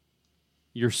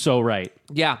 You're so right.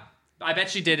 Yeah. I bet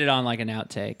she did it on like an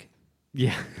outtake.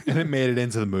 Yeah. And it made it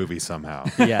into the movie somehow.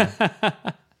 Yeah.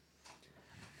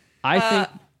 I think,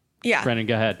 Yeah. Brennan,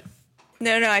 go ahead.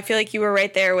 No, I feel like you were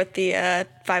right there with the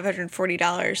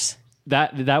 $540.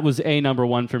 That was number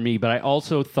one for me, but I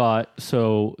also thought,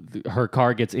 her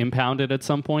car gets impounded at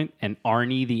some point, and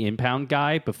Arnie, the impound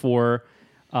guy, before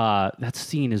that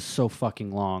scene is so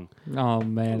fucking long. Oh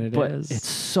man, it But is. it's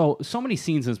so many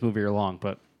scenes in this movie are long,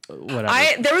 but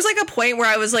whatever. There was like a point where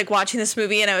I was like watching this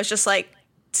movie and I was just like,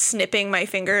 snipping my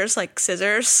fingers like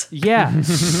scissors. Yeah.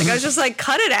 Like I was just like,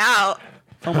 cut it out.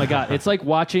 Oh my God. It's like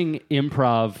watching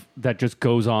improv that just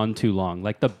goes on too long.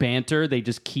 Like the banter, they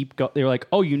just keep they're like,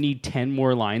 oh, you need 10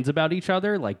 more lines about each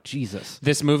other? Like, Jesus.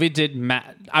 This movie did,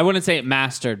 I wouldn't say it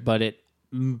mastered, but it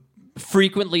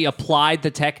frequently applied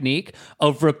the technique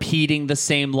of repeating the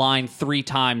same line 3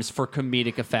 times for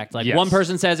comedic effect. Like Yes. one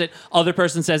person says it, other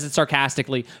person says it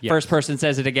sarcastically, first person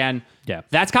says it again. Yeah.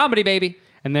 That's comedy, baby.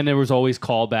 And then there was always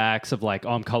callbacks of like,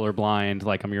 oh, I'm colorblind,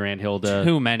 like I'm your Aunt Hilda.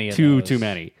 Too many of Too those.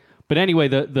 many. But anyway,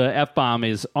 the F-bomb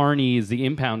is Arnie is the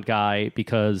impound guy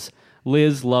because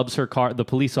Liz loves her car. The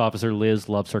police officer, Liz,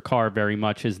 loves her car very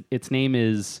much. Its name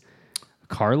is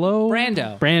Carlo?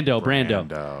 Brando.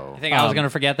 Brando. I think I was going to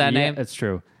forget that Yeah, name. that's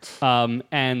true. And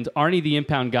Arnie, the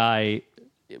impound guy,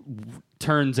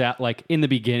 turns out, like, in the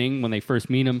beginning, when they first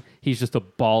meet him, he's just a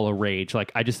ball of rage.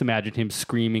 Like, I just imagine him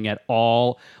screaming at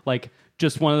all, like,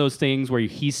 just one of those things where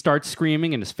he starts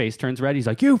screaming and his face turns red. He's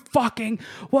like, you fucking,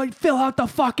 fill out the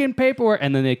fucking paperwork.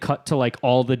 And then they cut to, like,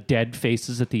 all the dead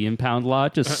faces at the impound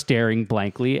lot just staring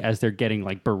blankly as they're getting,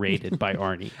 like, berated by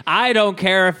Arnie. I don't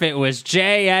care if it was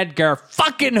J. Edgar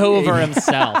fucking Hoover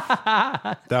himself.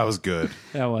 That was good.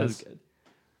 That was.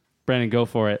 Brandon, go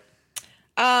for it.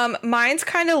 Mine's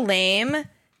kind of lame.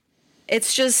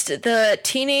 It's just the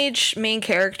teenage main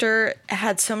character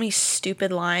had so many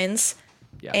stupid lines.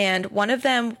 Yeah. And one of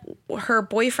them, her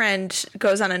boyfriend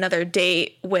goes on another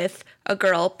date with a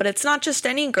girl, but it's not just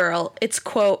any girl. It's,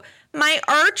 quote, my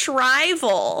arch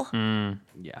rival.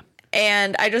 Yeah.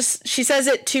 And she says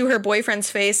it to her boyfriend's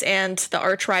face and the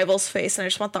arch rival's face. And I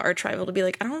just want the arch rival to be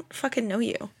like, I don't fucking know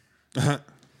you.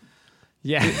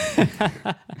 Yeah.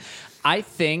 I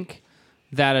think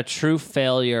that a true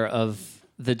failure of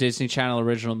the Disney Channel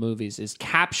original movies is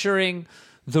capturing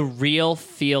the real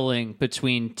feeling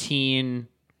between teen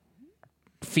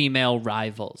female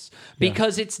rivals,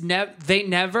 because it's they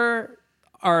never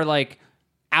are like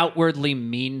outwardly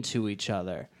mean to each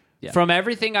other. Yeah. From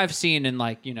everything I've seen in,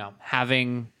 like,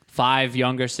 having 5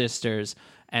 younger sisters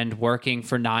and working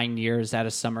for 9 years at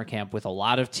a summer camp with a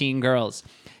lot of teen girls,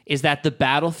 is that the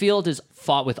battlefield is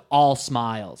fought with all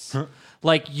smiles.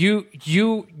 Like your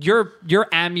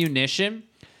ammunition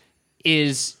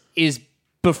is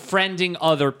befriending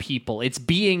other people. It's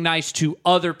being nice to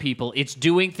other people. It's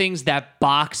doing things that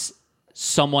box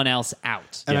someone else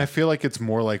out. And I feel like it's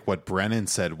more like what Brennan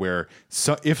said, where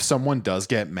if someone does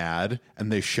get mad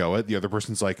and they show it, the other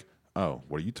person's like, oh,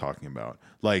 what are you talking about?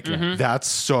 Like, that's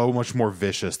so much more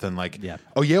vicious than like,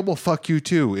 oh yeah, well, fuck you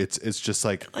too. It's just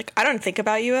like, I don't think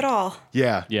about you at all.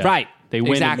 yeah. Right. They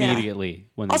win Exactly. immediately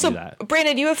when they Also, do that.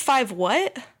 Brandon, you have 5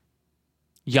 what?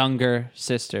 Younger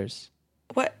sisters.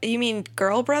 What? You mean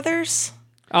girl brothers?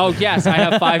 Oh, yes. I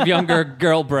have 5 younger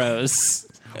girl bros.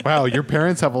 Wow, your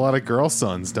parents have a lot of girl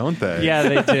sons, don't they? Yeah,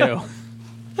 they do.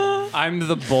 I'm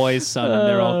the boy's son, and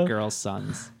they're all girl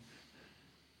sons.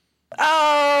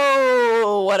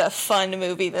 Oh, what a fun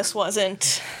movie this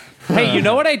wasn't. Hey, you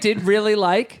know what I did really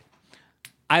like?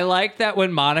 I like that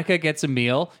when Monica gets a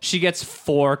meal, she gets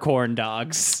 4 corn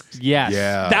dogs. Yes.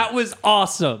 Yeah. That was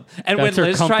awesome. And That's when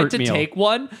her Liz tried comfort to meal. take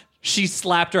one, she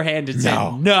slapped her hand and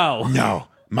No. said, no. No,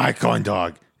 my corn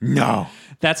dog. No.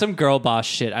 That's some girl boss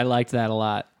shit. I liked that a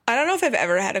lot. I don't know if I've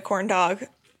ever had a corn dog.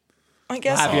 I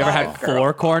guess. Have a you ever lot had of girl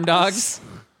 4 corn dogs?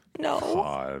 No.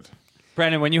 God.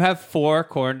 Brandon, when you have 4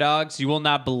 corn dogs, you will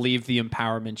not believe the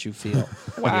empowerment you feel.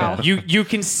 Wow. You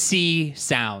can see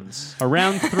sounds.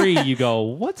 Around 3, you go,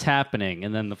 what's happening?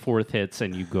 And then the 4th hits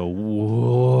and you go,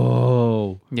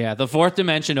 whoa. Yeah, the 4th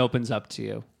dimension opens up to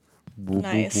you.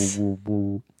 Nice.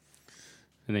 And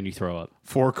then you throw up.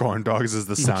 4 corn dogs is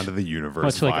the sound of the universe.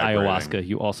 Much like vibrating. ayahuasca,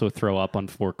 you also throw up on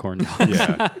 4 corn dogs.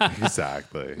 Yeah,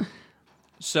 exactly.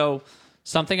 So,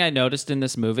 something I noticed in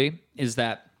this movie is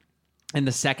that in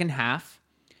the second half,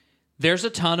 there's a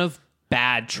ton of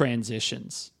bad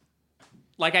transitions.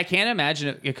 Like, I can't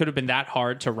imagine it could have been that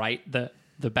hard to write the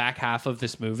back half of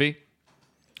this movie.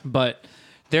 But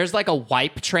there's like a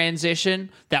wipe transition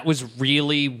that was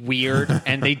really weird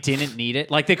and they didn't need it.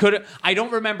 Like, they could I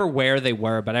don't remember where they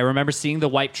were, but I remember seeing the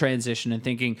wipe transition and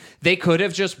thinking they could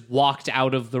have just walked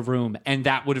out of the room and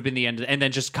that would have been the end, and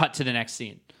then just cut to the next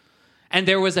scene. And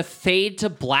there was a fade to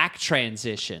black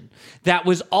transition that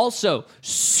was also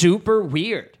super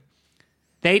weird.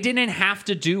 They didn't have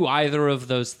to do either of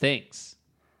those things.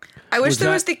 I wish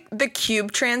there was the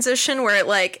cube transition where it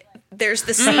like there's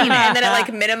the scene and then it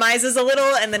like minimizes a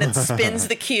little and then it spins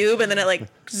the cube and then it like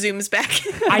zooms back.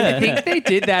 I think they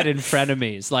did that in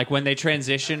Frenemies, like when they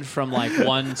transitioned from like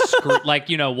one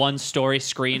one story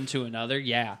screen to another.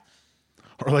 Yeah.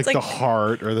 Or like like- the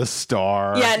heart or the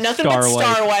star. Yeah, nothing Star but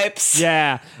star wipe. wipes.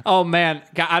 Yeah. Oh man,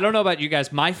 I don't know about you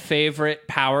guys. My favorite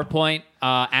PowerPoint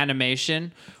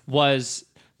animation was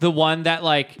the one that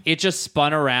like it just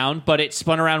spun around, but it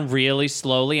spun around really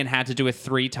slowly and had to do it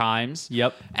 3 times.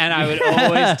 Yep. And I would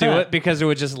always do it because it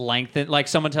would just lengthen. Like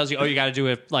someone tells you, "Oh, you got to do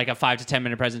a 5 to 10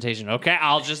 minute presentation." Okay,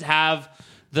 I'll just have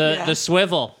the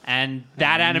swivel, and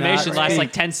that animation lasts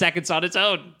like 10 seconds on its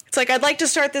own. It's like, I'd like to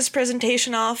start this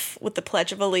presentation off with the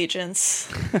Pledge of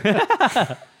Allegiance.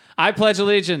 I pledge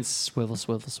allegiance. Swivel,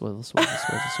 swivel, swivel, swivel,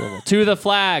 swivel, swivel. To the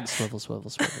flag. Swivel, swivel,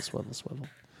 swivel, swivel, swivel.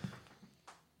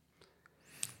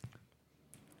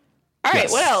 All right,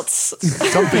 Yes. what else?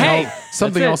 Something Hey, else,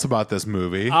 something that's it. else about this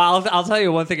movie. I'll tell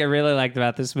you one thing I really liked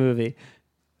about this movie.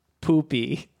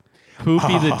 Poopy.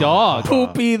 Poopy the dog.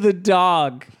 Poopy the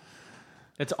dog.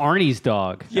 That's Arnie's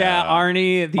dog. Yeah,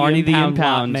 Arnie the Arnie the impound lot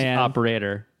impound man.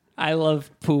 operator. I love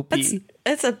Poopy.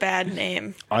 It's a bad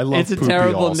name. I love It's a Poopy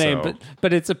terrible also. name,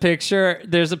 but it's a picture.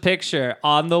 There's a picture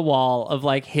on the wall of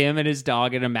like him and his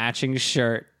dog in a matching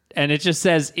shirt, and it just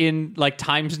says in like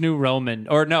Times New Roman,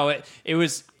 or no, it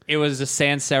was a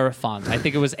sans serif font. I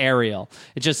think it was Arial.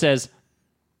 It just says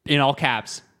in all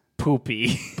caps,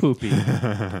 Poopy. Poopy.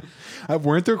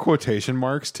 Weren't there quotation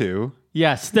marks too?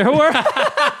 Yes, there were.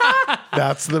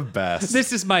 That's the best.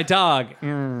 This is my dog.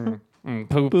 Poopy.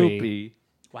 Poopy.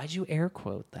 Why'd you air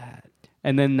quote that?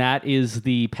 And then that is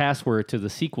the password to the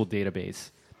SQL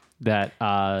database that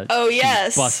Oh,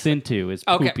 yes. busts into is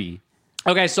Okay. Poopy.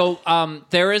 Okay, so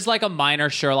there is like a minor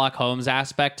Sherlock Holmes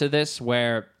aspect to this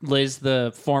where Liz,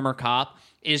 the former cop,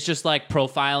 is just like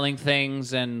profiling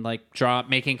things and like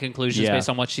making conclusions Yeah. based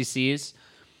on what she sees.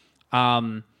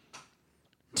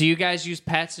 Do you guys use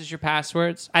pets as your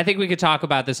passwords? I think we could talk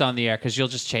about this on the air because you'll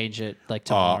just change it like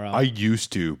tomorrow. I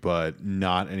used to, but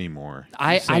not anymore.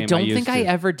 I Same, don't I used think I to.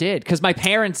 ever did because my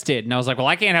parents did. And I was like, well,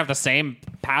 I can't have the same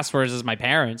passwords as my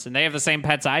parents and they have the same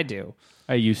pets I do.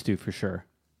 I used to for sure.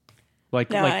 Like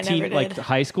No, I never like did.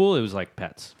 high school, it was like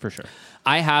pets for sure.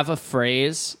 I have a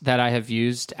phrase that I have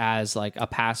used as like a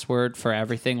password for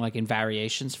everything, like in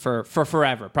variations for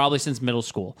forever, probably since middle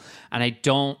school. And I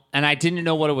didn't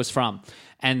know what it was from.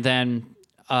 And then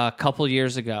a couple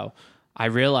years ago, I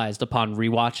realized upon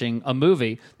rewatching a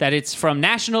movie that it's from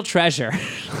National Treasure.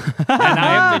 And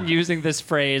I have been using this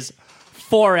phrase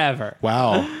forever.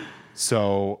 Wow.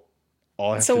 So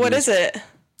all I have So to what do is it?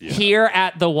 Here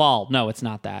at the wall. No, it's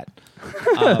not that.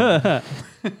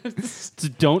 So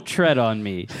don't tread on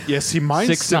me. Yeah, see,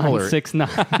 mine's similar.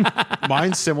 6'9".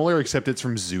 Mine's similar, except it's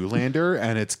from Zoolander,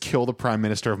 and it's "Kill the Prime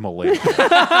Minister of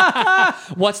Malaysia."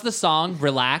 What's the song?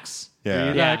 Relax. Yeah.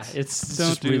 Yeah, Relax. it's Don't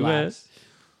just do relax.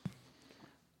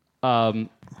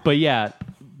 But yeah,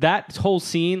 that whole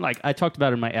scene, like I talked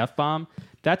about in my F-bomb,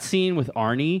 that scene with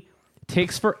Arnie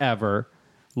takes forever.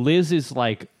 Liz is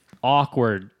like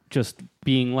awkward, just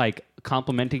being like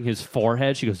complimenting his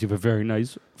forehead. She goes, "You have a very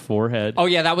nice forehead." Oh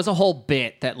yeah, that was a whole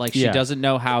bit that like she Yeah. doesn't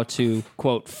know how to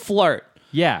quote flirt.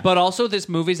 Yeah. But also this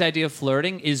movie's idea of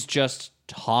flirting is just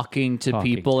talking to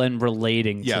people and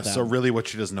relating Yeah, to them. so really what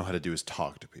she doesn't know how to do is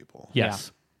talk to people.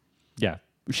 Yes. Yeah.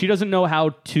 She doesn't know how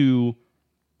to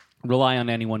rely on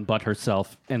anyone but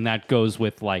herself. And that goes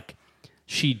with like,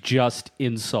 she just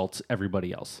insults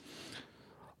everybody else.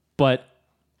 But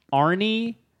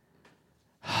Arnie,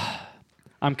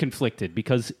 I'm conflicted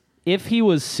because if he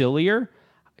was sillier,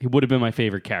 he would have been my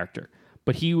favorite character.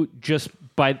 But he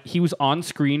was on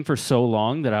screen for so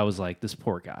long that I was like, this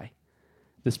poor guy,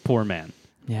 this poor man.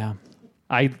 yeah.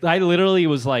 I literally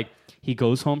was like, he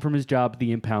goes home from his job at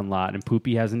the impound lot and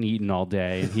Poopy hasn't eaten all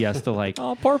day and he has to like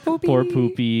Oh, poor Poopy. poor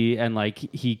Poopy, and like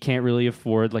he can't really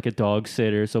afford like a dog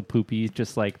sitter, so Poopy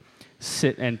just like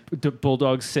sit, and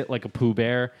bulldogs sit like a Pooh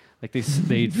Bear, like they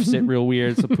sit real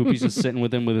weird, so Poopy's just sitting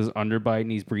with him with his underbite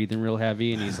and he's breathing real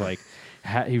heavy and he's like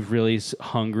he's really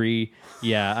hungry.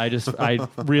 Yeah, I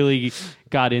really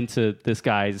got into this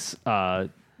guy's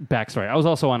backstory. I was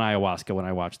also on ayahuasca when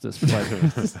I watched this.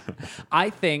 I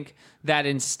think that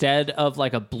instead of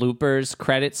like a bloopers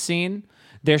credit scene,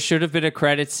 there should have been a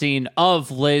credit scene of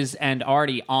Liz and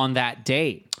Artie on that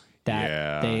date that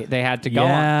Yeah. they had to go on.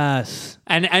 Yes.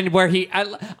 And where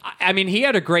I mean, he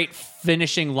had a great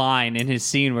finishing line in his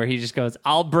scene where he just goes,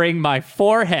 "I'll bring my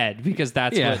forehead," because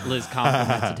that's Yeah. what Liz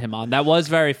complimented him on. That was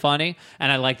very funny,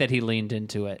 and I like that he leaned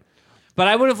into it. But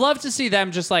I would have loved to see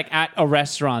them just like at a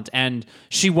restaurant, and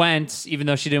she went, even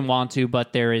though she didn't want to.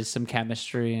 But there is some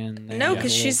chemistry, and they No, have a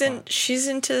because little she's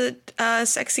fun. into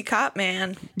sexy cop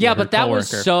man. Yeah, her but that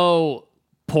was coworker. so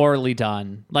poorly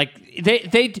done. Like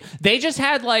they just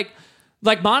had like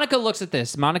Like, Monica looks at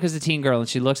this. Monica's a teen girl, and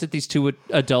she looks at these two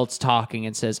adults talking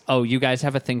and says, oh, you guys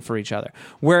have a thing for each other.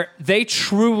 Where they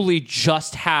truly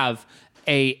just have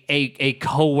a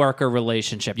co-worker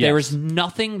relationship. Yes. There is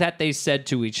nothing that they said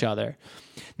to each other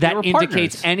that were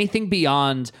indicates partners. anything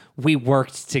beyond we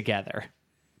worked together.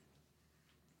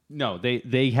 No,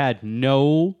 they had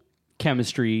no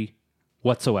chemistry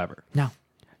whatsoever. No.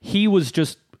 He was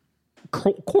just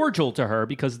cordial to her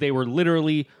because they were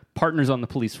literally partners on the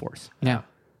police force. No.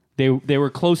 They were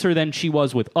closer than she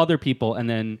was with other people, and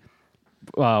then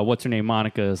what's her name?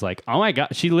 Monica is like, oh my god.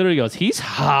 She literally goes, he's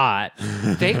hot.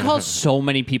 They call so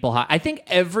many people hot. I think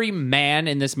every man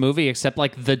in this movie, except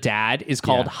like the dad, is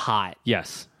called Yeah. hot.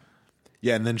 Yes.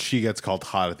 Yeah, and then she gets called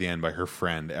hot at the end by her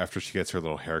friend after she gets her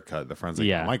little haircut. The friend's like,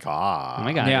 Yeah. oh my god. Oh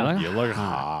my god. Yeah. you look You look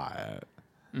hot.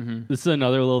 This is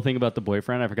another little thing about the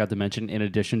boyfriend I forgot to mention. In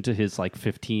addition to his like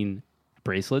 15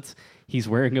 bracelets, he's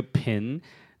wearing a pin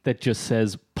that just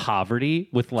says poverty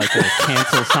with like a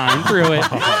cancel sign through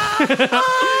it.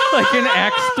 Like an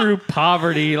X through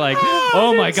poverty. Like,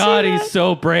 oh my god, he's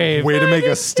so brave. Way to make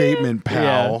a statement,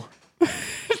 pal.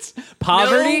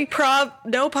 Poverty?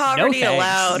 No poverty thanks.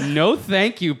 allowed. No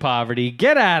thank you, poverty.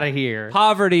 Get out of here.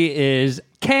 Poverty is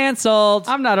canceled.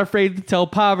 I'm not afraid to tell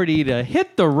poverty to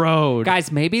hit the road.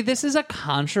 Guys, maybe this is a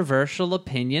controversial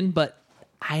opinion, but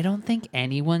I don't think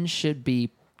anyone should be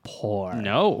poor.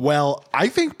 No. Well, I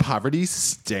think poverty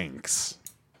stinks.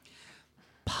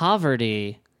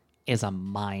 Poverty is a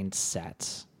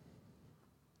mindset.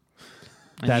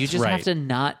 And That's you just right. have to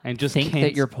not And just think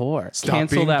that you're poor. Stop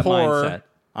Cancel being that poor. mindset.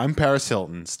 I'm Paris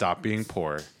Hilton. Stop being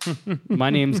poor. My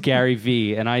name's Gary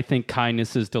V, and I think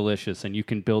kindness is delicious, and you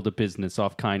can build a business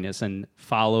off kindness. And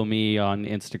follow me on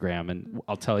Instagram, and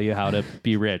I'll tell you how to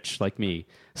be rich like me.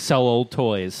 Sell old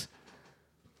toys.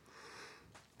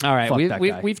 All right, Fuck that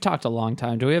guy. we've talked a long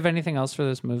time. Do we have anything else for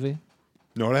this movie?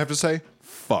 Know what I have to say?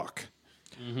 Fuck.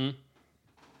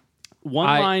 One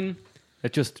I- line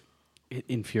that just it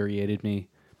infuriated me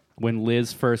when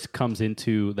Liz first comes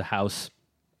into the house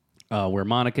where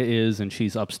Monica is, and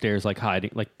she's upstairs like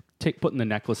hiding, like putting the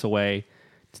necklace away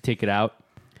to take it out.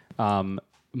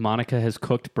 Monica has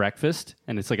cooked breakfast,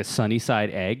 and it's like a sunny side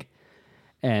egg,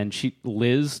 and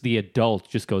Liz, the adult,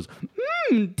 just goes,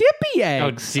 dippy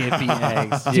eggs. dippy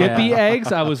eggs. Dippy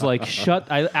eggs. I was like,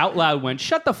 I out loud went,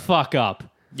 shut the fuck up.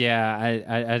 Yeah,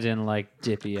 I didn't like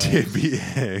dippy eggs. Dippy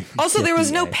egg. Also, there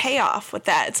was no payoff with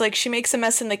that. It's like she makes a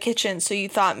mess in the kitchen, so you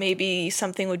thought maybe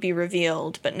something would be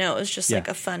revealed, but no, it was just like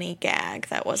a funny gag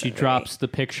that wasn't. She very- drops the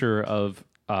picture of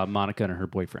Monica and her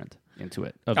boyfriend into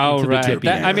it. Oh, into right. The dippy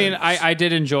I eggs. mean, I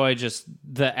did enjoy just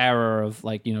the error of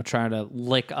like, trying to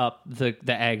lick up the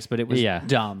eggs, but it was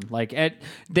dumb. Like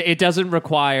it doesn't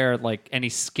require like any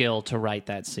skill to write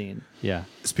that scene. Yeah.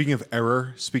 Speaking of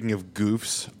error, speaking of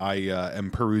goofs, I am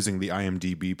perusing the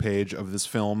IMDb page of this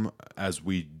film, as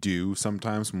we do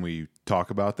sometimes when we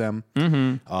talk about them.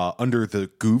 Under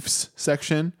the goofs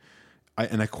section,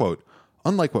 I quote,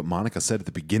 "Unlike what Monica said at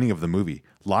the beginning of the movie,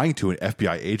 lying to an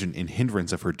FBI agent in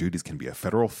hindrance of her duties can be a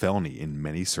federal felony in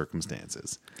many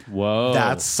circumstances." Whoa.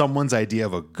 That's someone's idea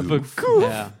of a goof.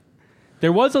 Yeah.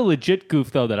 There was a legit goof,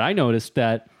 though, that I noticed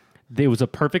that there was a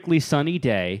perfectly sunny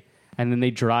day, and then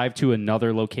they drive to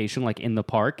another location, like in the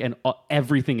park, and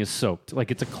everything is soaked.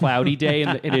 Like it's a cloudy day,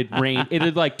 and it had rained. It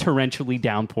had like torrentially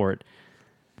downpoured.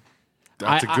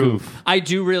 That's a goof. I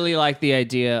do really like the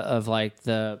idea of like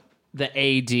the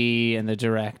AD and the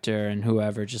director and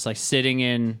whoever just like sitting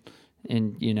in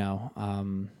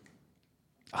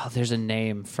there's a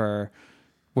name for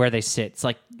where they sit. It's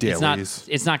like Dailies.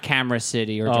 it's not Camera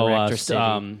City or Director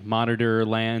City. Monitor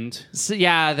Land. So,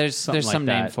 yeah, there's Something some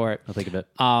like name that. for it. I'll think of it.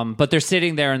 But they're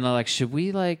sitting there and they're like, should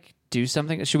we like do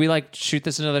something? Should we like shoot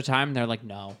this another time? And they're like,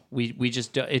 no, we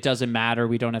just it doesn't matter.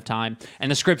 We don't have time. And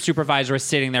the script supervisor is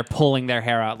sitting there pulling their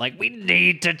hair out, like, we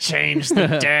need to change the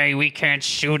day. We can't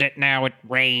shoot it now. It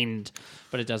rained,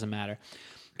 but it doesn't matter.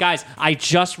 Guys, I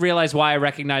just realized why I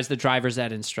recognize the driver's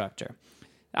ed instructor.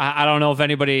 I don't know if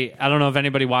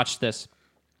anybody watched this.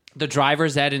 The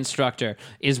driver's ed instructor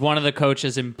is one of the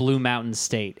coaches in Blue Mountain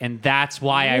State, and that's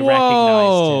why I recognized him.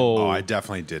 Oh, I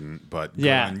definitely didn't, but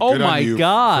Yeah. Oh good my on you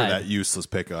God. for that useless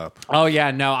pickup. Oh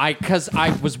yeah, no, because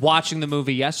I was watching the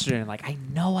movie yesterday and like I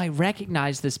know I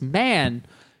recognize this man.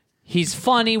 He's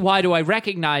funny. Why do I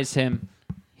recognize him?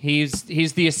 He's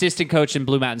the assistant coach in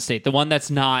Blue Mountain State, the one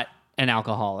that's not an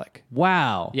alcoholic.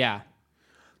 Wow. Yeah.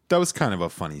 That was kind of a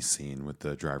funny scene with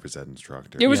the driver's ed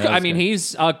instructor. It was Yeah, good. I that's mean, good.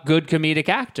 he's a good comedic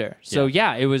actor. So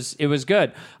yeah, it was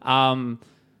good.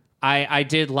 I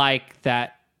did like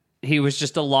that he was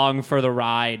just along for the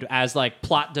ride as like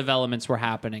plot developments were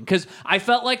happening. Because I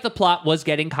felt like the plot was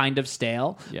getting kind of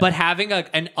stale, but having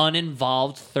an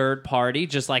uninvolved third party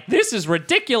just like, this is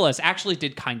ridiculous, actually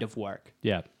did kind of work.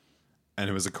 Yeah. And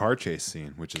it was a car chase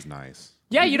scene, which is nice.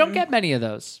 Yeah, you don't get many of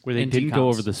those. Where they didn't go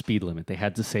over the speed limit. They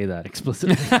had to say that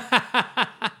explicitly.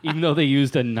 Even though they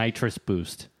used a nitrous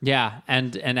boost. Yeah,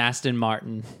 and Aston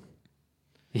Martin.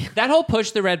 That whole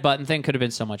push the red button thing could have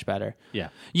been so much better. Yeah.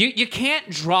 You can't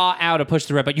draw out a push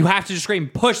the red button. You have to just scream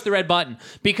push the red button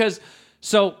because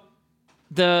so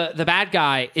the bad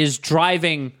guy is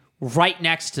driving right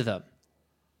next to them.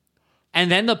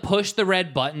 And then the push the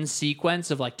red button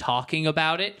sequence of like talking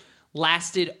about it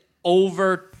lasted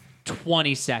over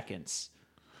 20 seconds.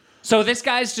 So this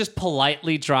guy's just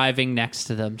politely driving next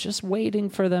to them, just waiting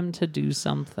for them to do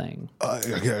something. I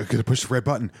gotta push the red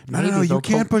button. No, you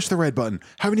can't push the red button.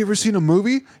 Haven't you ever seen a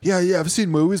movie? Yeah, I've seen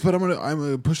movies, but I'm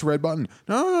gonna push the red button.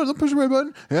 No, don't push the red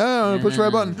button. Yeah, I'm gonna push the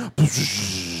red button.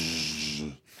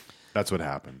 That's what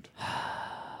happened.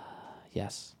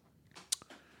 Yes.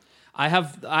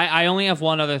 I only have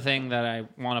one other thing that I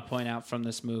want to point out from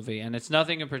this movie, and it's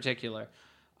nothing in particular.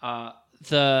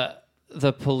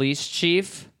 The police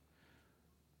chief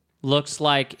looks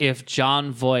like if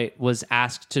John Voight was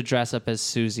asked to dress up as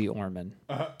Susie Orman.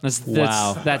 That's it.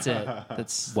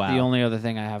 That's the only other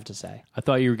thing I have to say. I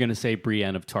thought you were going to say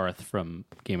Brienne of Tarth from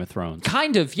Game of Thrones.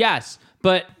 Kind of, yes.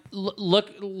 But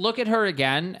look at her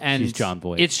again, and She's John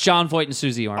Voight. It's John Voight and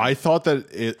Susie Orman. I thought that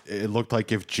it looked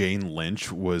like if Jane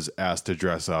Lynch was asked to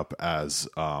dress up as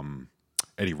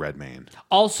Eddie Redmayne.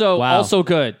 Also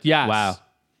good. Yes. Wow.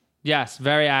 Yes,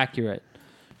 very accurate.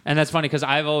 And that's funny because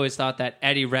I've always thought that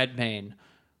Eddie Redmayne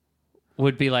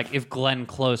would be like if Glenn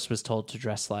Close was told to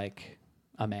dress like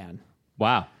a man.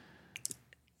 Wow.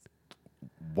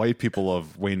 White people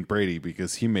love Wayne Brady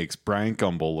because he makes Brian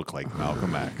Gumbel look like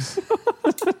Malcolm X.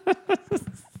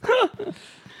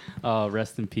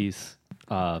 Rest in peace.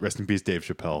 Rest in peace, Dave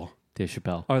Chappelle. Dave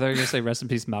Chappelle. Oh, they're going to say rest in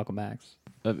peace, Malcolm X.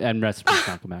 And rest in peace,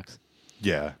 Malcolm X.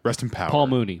 Yeah, rest in power. Paul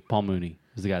Mooney. Paul Mooney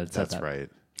is the guy that said That's that. right.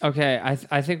 Okay,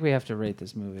 I think we have to rate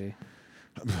this movie.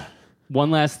 One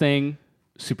last thing,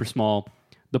 super small.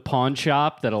 The pawn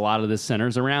shop that a lot of this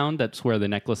centers around, that's where the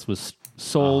necklace was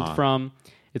sold from.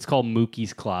 It's called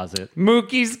Mookie's Closet.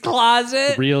 Mookie's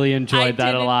Closet? Really enjoyed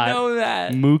that a lot. I didn't know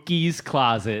that. Mookie's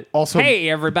Closet. Also, Hey,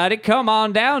 everybody, come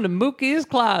on down to Mookie's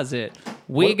Closet.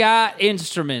 We got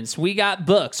instruments. We got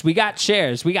books. We got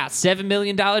chairs. We got $7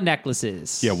 million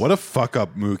necklaces. yeah, what a fuck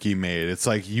up Mookie made. It's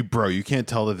like, you can't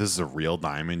tell that this is a real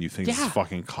diamond. You think this Yeah. is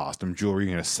fucking costume jewelry.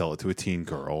 You're going to sell it to a teen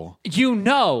girl. You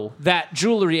know that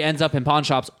jewelry ends up in pawn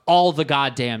shops all the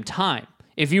goddamn time.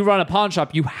 If you run a pawn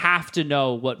shop, you have to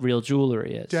know what real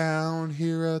jewelry is. Down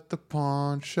here at the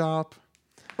pawn shop.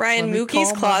 Ryan, Let me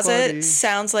Mookie's call my buddy. Closet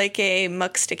sounds like a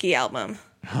Muck Sticky album.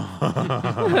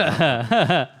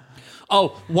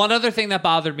 Oh, one other thing that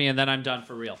bothered me, and then I'm done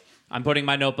for real. I'm putting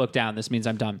my notebook down. This means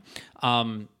I'm done.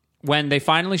 When they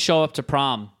finally show up to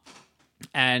prom,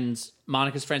 and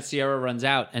Monica's friend Sierra runs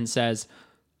out and says,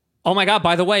 "Oh my God,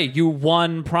 by the way, you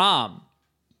won prom.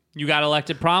 You got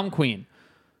elected prom queen."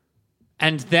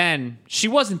 And then she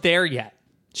wasn't there yet.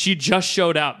 She just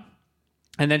showed up.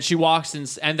 And then she walks in,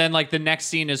 and then like the next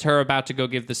scene is her about to go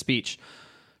give the speech.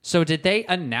 So did they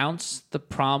announce the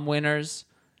prom winners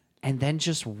and then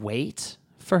just wait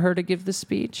for her to give the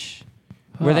speech?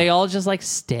 Were they all just like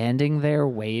standing there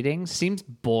waiting? Seems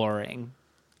boring.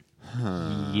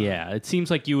 Yeah, it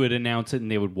seems like you would announce it and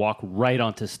they would walk right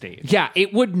onto stage. Yeah,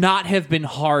 it would not have been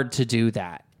hard to do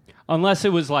that. Unless it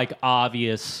was like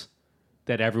obvious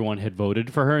that everyone had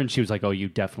voted for her and she was like, oh, you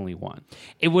definitely won.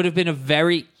 It would have been a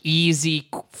very easy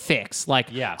fix, like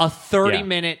Yeah. a 30 Yeah.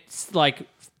 minutes like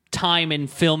time in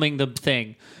filming the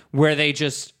thing where they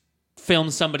just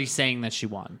filmed somebody saying that she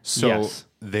won. So Yes.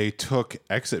 they took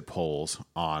exit polls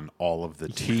on all of the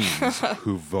teens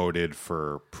who voted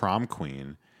for prom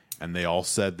queen, and they all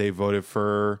said they voted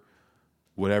for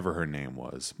whatever her name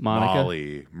was. Monica?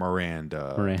 Molly,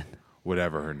 Miranda,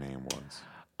 whatever her name was.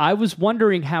 I was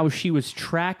wondering how she was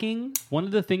tracking. One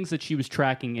of the things that she was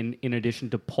tracking in addition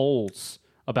to polls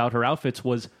about her outfits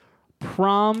was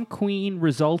prom queen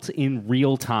results in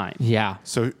real time. Yeah.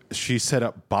 So she set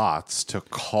up bots to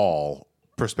call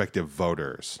prospective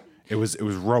voters. It was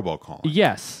robocalling.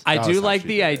 Yes. I That do was how like she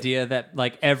the did it. idea that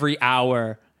like every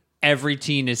hour, every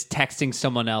teen is texting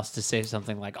someone else to say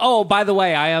something like, "Oh, by the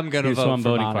way, I am going to Here's vote who I'm for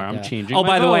voting for. Monica. I'm changing Oh, my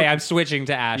by the way, vote." I'm switching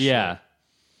to Ashley." Yeah.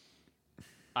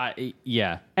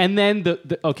 Yeah. And then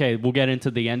okay, we'll get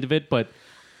into the end of it, but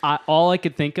all I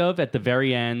could think of at the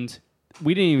very end,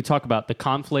 we didn't even talk about the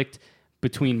conflict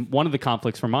between one of the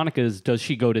conflicts for Monica is does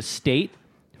she go to state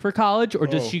for college, or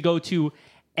does she go to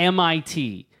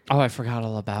MIT? Oh, I forgot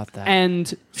all about that.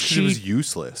 And She was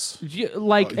useless.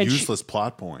 like and Useless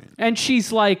plot point. and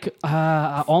she's like,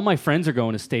 all my friends are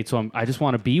going to state, so I just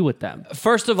want to be with them.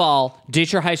 First of all,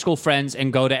 ditch your high school friends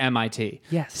and go to MIT.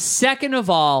 Yes. Second of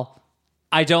all,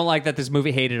 I don't like that this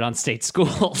movie hated on state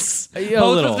schools. Both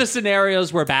little. of the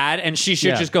scenarios were bad, and she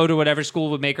should just go to whatever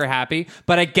school would make her happy.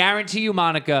 But I guarantee you,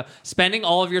 Monica, spending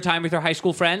all of your time with your high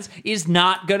school friends is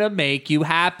not going to make you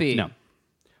happy. No.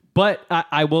 But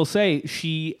I will say,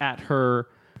 she, at her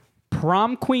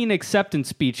prom queen acceptance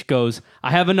speech, goes,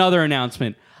 I have another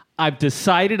announcement. I've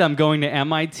decided I'm going to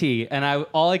MIT. And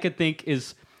all I could think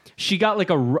is, she got like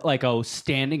a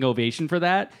standing ovation for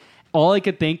that. All I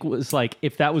could think was, like,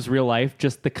 if that was real life,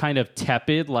 just the kind of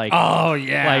tepid, like, Oh,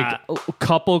 yeah. like a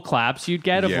couple claps you'd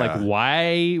get of Yeah. like,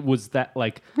 why was that,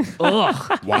 like,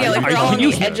 ugh. Why Yeah, like would we're you all on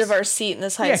do the this? edge of our seat in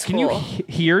this high Yeah, school. can you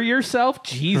hear yourself?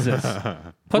 Jesus.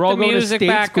 Put We're all the going to music state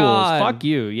back schools. on. Fuck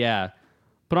you, yeah.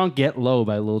 Put on Get Low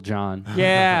by Lil Jon.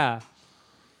 Yeah.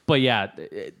 But yeah,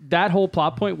 that whole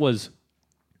plot point was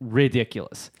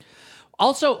ridiculous.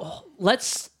 Also,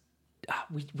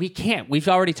 we can't. We've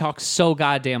already talked so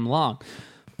goddamn long.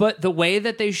 But the way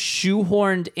that they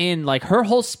shoehorned in, like,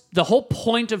 the whole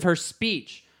point of her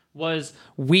speech was,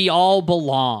 we all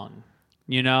belong,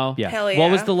 you know? Yeah. Hell yeah.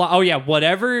 What was the line? Oh yeah,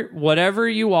 whatever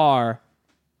you are,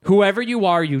 whoever you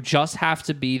are, you just have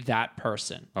to be that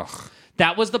person.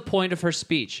 That was the point of her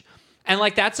speech. And,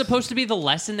 like, that's supposed to be the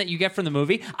lesson that you get from the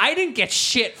movie. I didn't get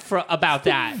shit about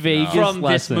that vaguest from this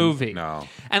lesson. movie. No.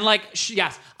 And, like,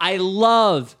 yes, I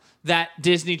love that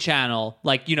Disney Channel,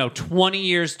 like, 20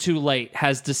 years too late,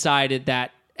 has decided that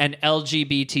an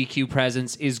LGBTQ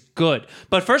presence is good.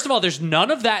 But first of all, there's none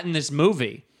of that in this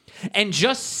movie. And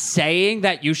just saying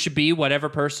that you should be whatever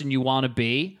person you want to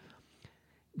be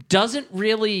doesn't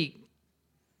really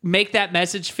make that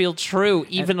message feel true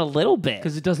even a little bit.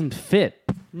 Because it doesn't fit.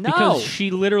 No. Because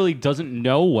she literally doesn't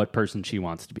know what person she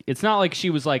wants to be. It's not like she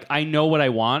was like, I know what I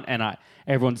want, and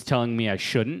everyone's telling me I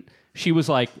shouldn't. She was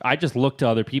like, I just look to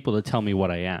other people to tell me what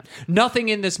I am. Nothing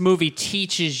in this movie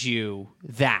teaches you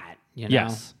that, you know?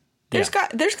 Yes. There's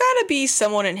got to be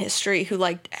someone in history who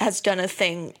like has done a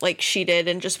thing like she did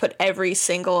and just put every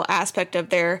single aspect of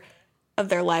their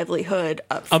livelihood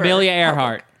up for Amelia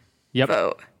Earhart. Yep.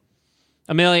 vote.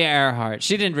 Amelia Earhart.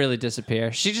 She didn't really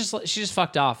disappear. She just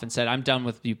fucked off and said, I'm done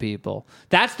with you people.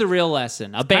 That's the real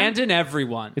lesson. Abandon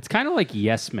everyone. It's kind of like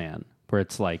Yes Man, where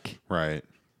it's like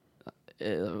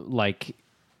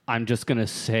I'm just going to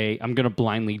say, I'm going to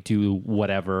blindly do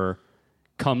whatever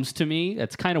comes to me.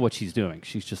 That's kind of what she's doing.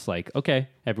 She's just like, okay,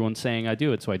 everyone's saying I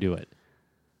do it, so I do it.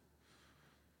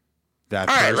 That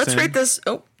All right, let's person, rate this.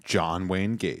 Oh, John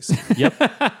Wayne Gacy. Yep.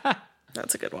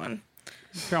 that's a good one.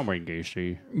 John Wayne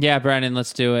Gacy. Yeah, Brandon,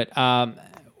 let's do it.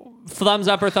 Thumbs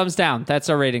up or thumbs down. That's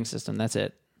our rating system. That's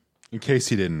it. In case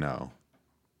you didn't know.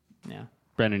 Yeah.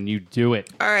 Brennan, you do it.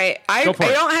 All right, I Go for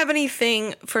it. don't have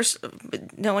anything. First,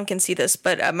 no one can see this,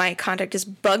 but my contact is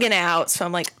bugging out, so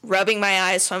I'm like rubbing my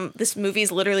eyes. So this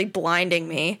movie's literally blinding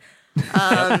me.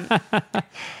 Yeah, It was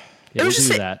we'll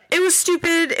just do that. it was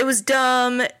stupid. It was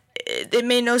dumb. It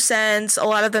made no sense. A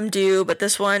lot of them do, but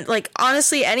this one, like,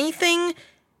 honestly, anything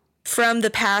from the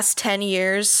past 10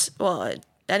 years, well,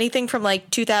 anything from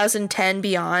like 2010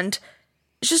 beyond,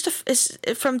 it's just it's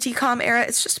from DCOM era.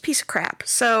 It's just a piece of crap.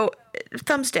 So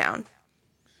thumbs down.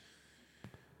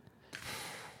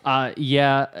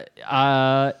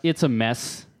 It's a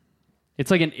mess. It's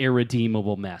like an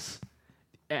irredeemable mess.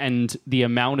 And the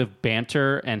amount of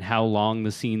banter and how long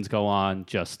the scenes go on,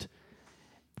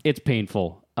 it's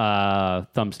painful.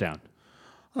 Thumbs down.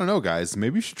 I don't know, guys.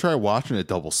 Maybe you should try watching it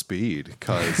double speed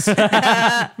because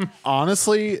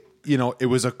honestly, it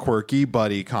was a quirky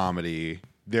buddy comedy.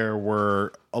 There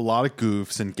were a lot of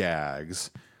goofs and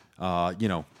gags,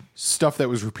 stuff that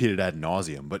was repeated ad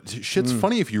nauseum. But shit's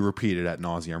funny if you repeat it ad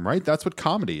nauseum, right? That's what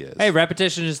comedy is. Hey,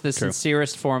 repetition is the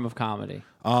sincerest form of comedy.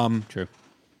 True.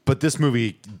 But this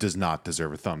movie does not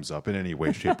deserve a thumbs up in any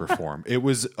way, shape, or form. It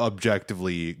was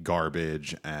objectively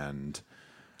garbage, and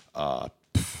I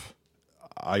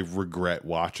regret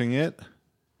watching it.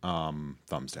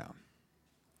 Thumbs down.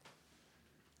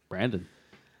 Brandon.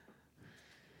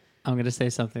 I'm going to say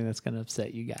something that's going to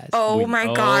upset you guys. Oh my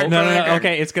God. No. Brandon.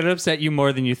 Okay, it's going to upset you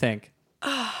more than you think.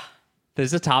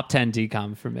 There's a top 10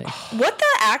 decom for me. What the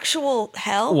actual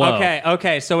hell? Whoa.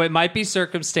 Okay. So it might be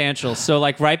circumstantial. So,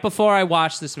 like, right before I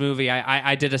watched this movie,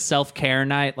 I did a self-care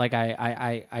night. Like,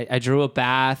 I drew a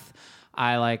bath.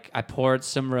 I poured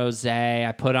some rosé.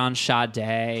 I put on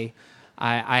Sade.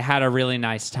 I had a really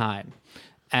nice time.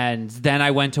 And then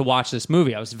I went to watch this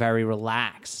movie. I was very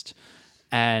relaxed.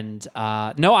 And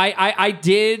no, I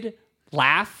did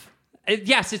laugh.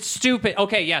 Yes, it's stupid.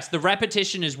 Okay, yes, the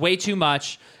repetition is way too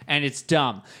much and it's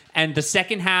dumb. And the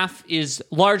second half is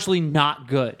largely not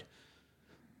good.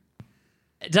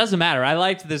 It doesn't matter. I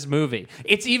liked this movie.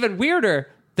 It's even weirder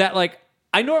that, like,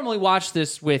 I normally watch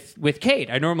this with Kate.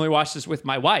 I normally watch this with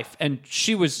my wife, and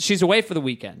she's away for the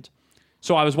weekend.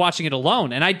 So I was watching it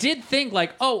alone, and I did think,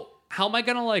 like, oh, how am I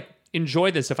going to, like,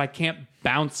 enjoy this if I can't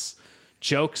bounce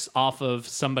jokes off of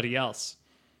somebody else?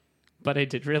 But I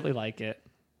did really like it.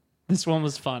 This one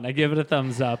was fun. I give it a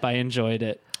thumbs up. I enjoyed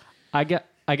it. I got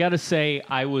to say,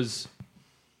 I was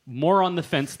more on the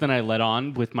fence than I let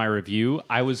on with my review.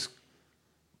 I was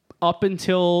up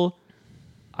until,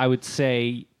 I would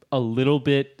say, a little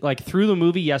bit, like, through the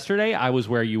movie yesterday, I was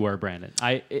where you were, Brandon.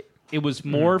 It was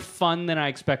more fun than I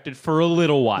expected for a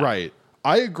little while. Right.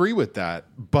 I agree with that,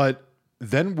 but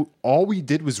then all we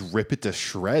did was rip it to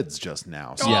shreds just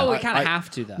now. So Oh, we kind of have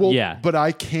to, though. Well, Yeah. but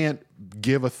I can't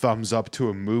give a thumbs up to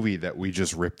a movie that we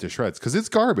just ripped to shreds because it's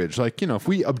garbage. Like, you know, if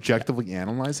we objectively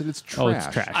analyze it, it's trash. Oh, it's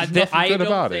trash. There's nothing I good don't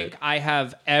about think it. I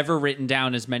have ever written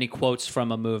down as many quotes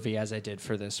from a movie as I did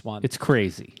for this one. It's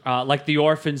crazy. Like The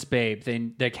Orphan's Babe,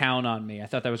 they count on me. I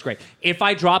thought that was great. If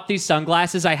I drop these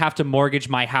sunglasses, I have to mortgage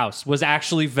my house was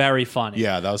actually very funny.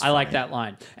 Yeah, that was I like funny. that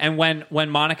line. And when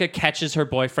Monica catches her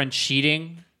boyfriend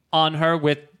cheating on her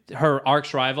with her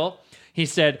arch rival, he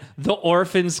said, "The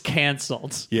orphan's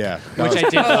canceled." Yeah. Which I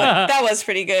did like. That was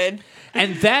pretty good.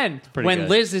 And then pretty when good.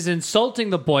 Liz is insulting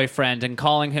the boyfriend and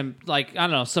calling him, like, I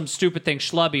don't know, some stupid thing,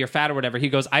 schlubby or fat or whatever, he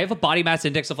goes, "I have a body mass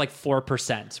index of like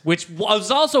 4%, which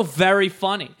was also very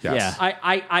funny. Yes. Yeah.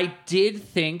 I did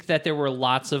think that there were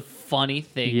lots of funny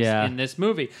things Yeah. in this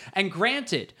movie. And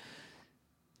granted,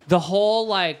 the whole,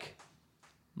 like,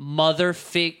 mother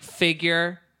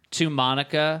figure to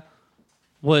Monica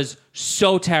was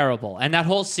so terrible. And that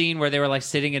whole scene where they were, like,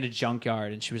 sitting in a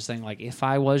junkyard and she was saying, like, if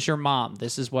I was your mom,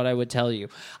 this is what I would tell you.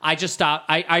 I just stopped.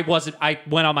 I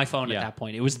went on my phone at that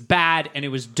point. It was bad and it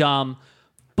was dumb.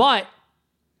 But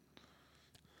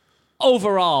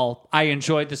overall, I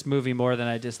enjoyed this movie more than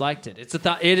I disliked it.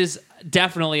 It is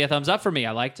definitely a thumbs up for me.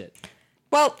 I liked it.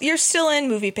 Well, you're still in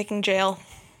movie picking jail.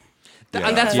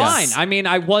 And that's Yes. fine. I mean,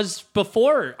 I was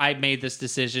before I made this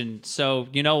decision. So,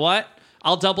 you know what?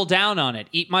 I'll double down on it.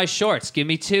 Eat my shorts. Give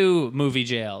me 2 movie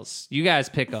jails. You guys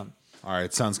pick them. All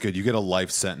right, sounds good. You get a life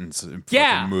sentence in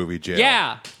Yeah. fucking movie jail.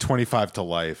 Yeah. 25 to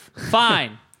life.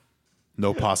 Fine.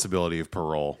 No possibility of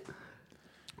parole.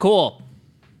 Cool.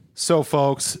 So,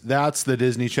 folks, that's the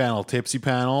Disney Channel Tipsy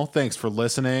Panel. Thanks for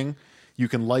listening. You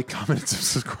can like, comment, and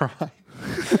subscribe.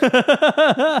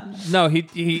 No,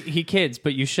 he kids,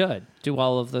 but you should do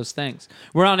all of those things.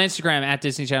 We're on Instagram at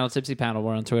Disney Channel Tipsy Panel.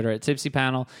 We're on Twitter at Tipsy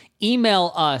Panel.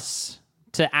 Email us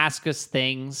to ask us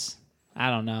things. I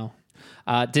don't know.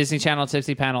 Disney Channel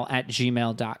Tipsy Panel at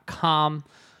gmail.com.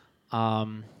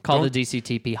 Call the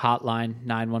DCTP hotline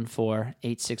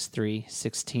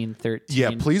 914-863-1613.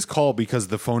 Yeah, please call because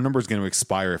the phone number is going to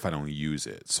expire if I don't use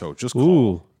it. So just call,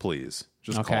 Ooh. please.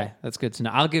 Just Okay, call. that's good to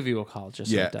know. I'll give you a call just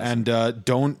so Yeah, it doesn't. and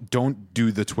don't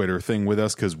do the Twitter thing with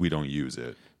us because we don't use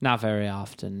it. Not very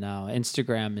often, no.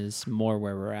 Instagram is more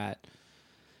where we're at.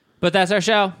 But that's our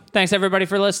show. Thanks, everybody,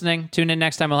 for listening. Tune in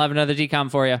next time. We'll have another DCOM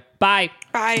for you. Bye.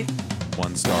 Bye.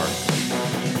 1 star.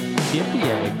 Get the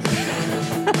eggs.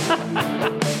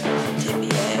 Give me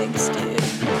eggs, dude.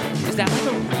 Is that like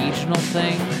a regional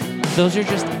thing? Those are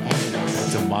just eggs.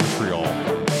 It's in Montreal.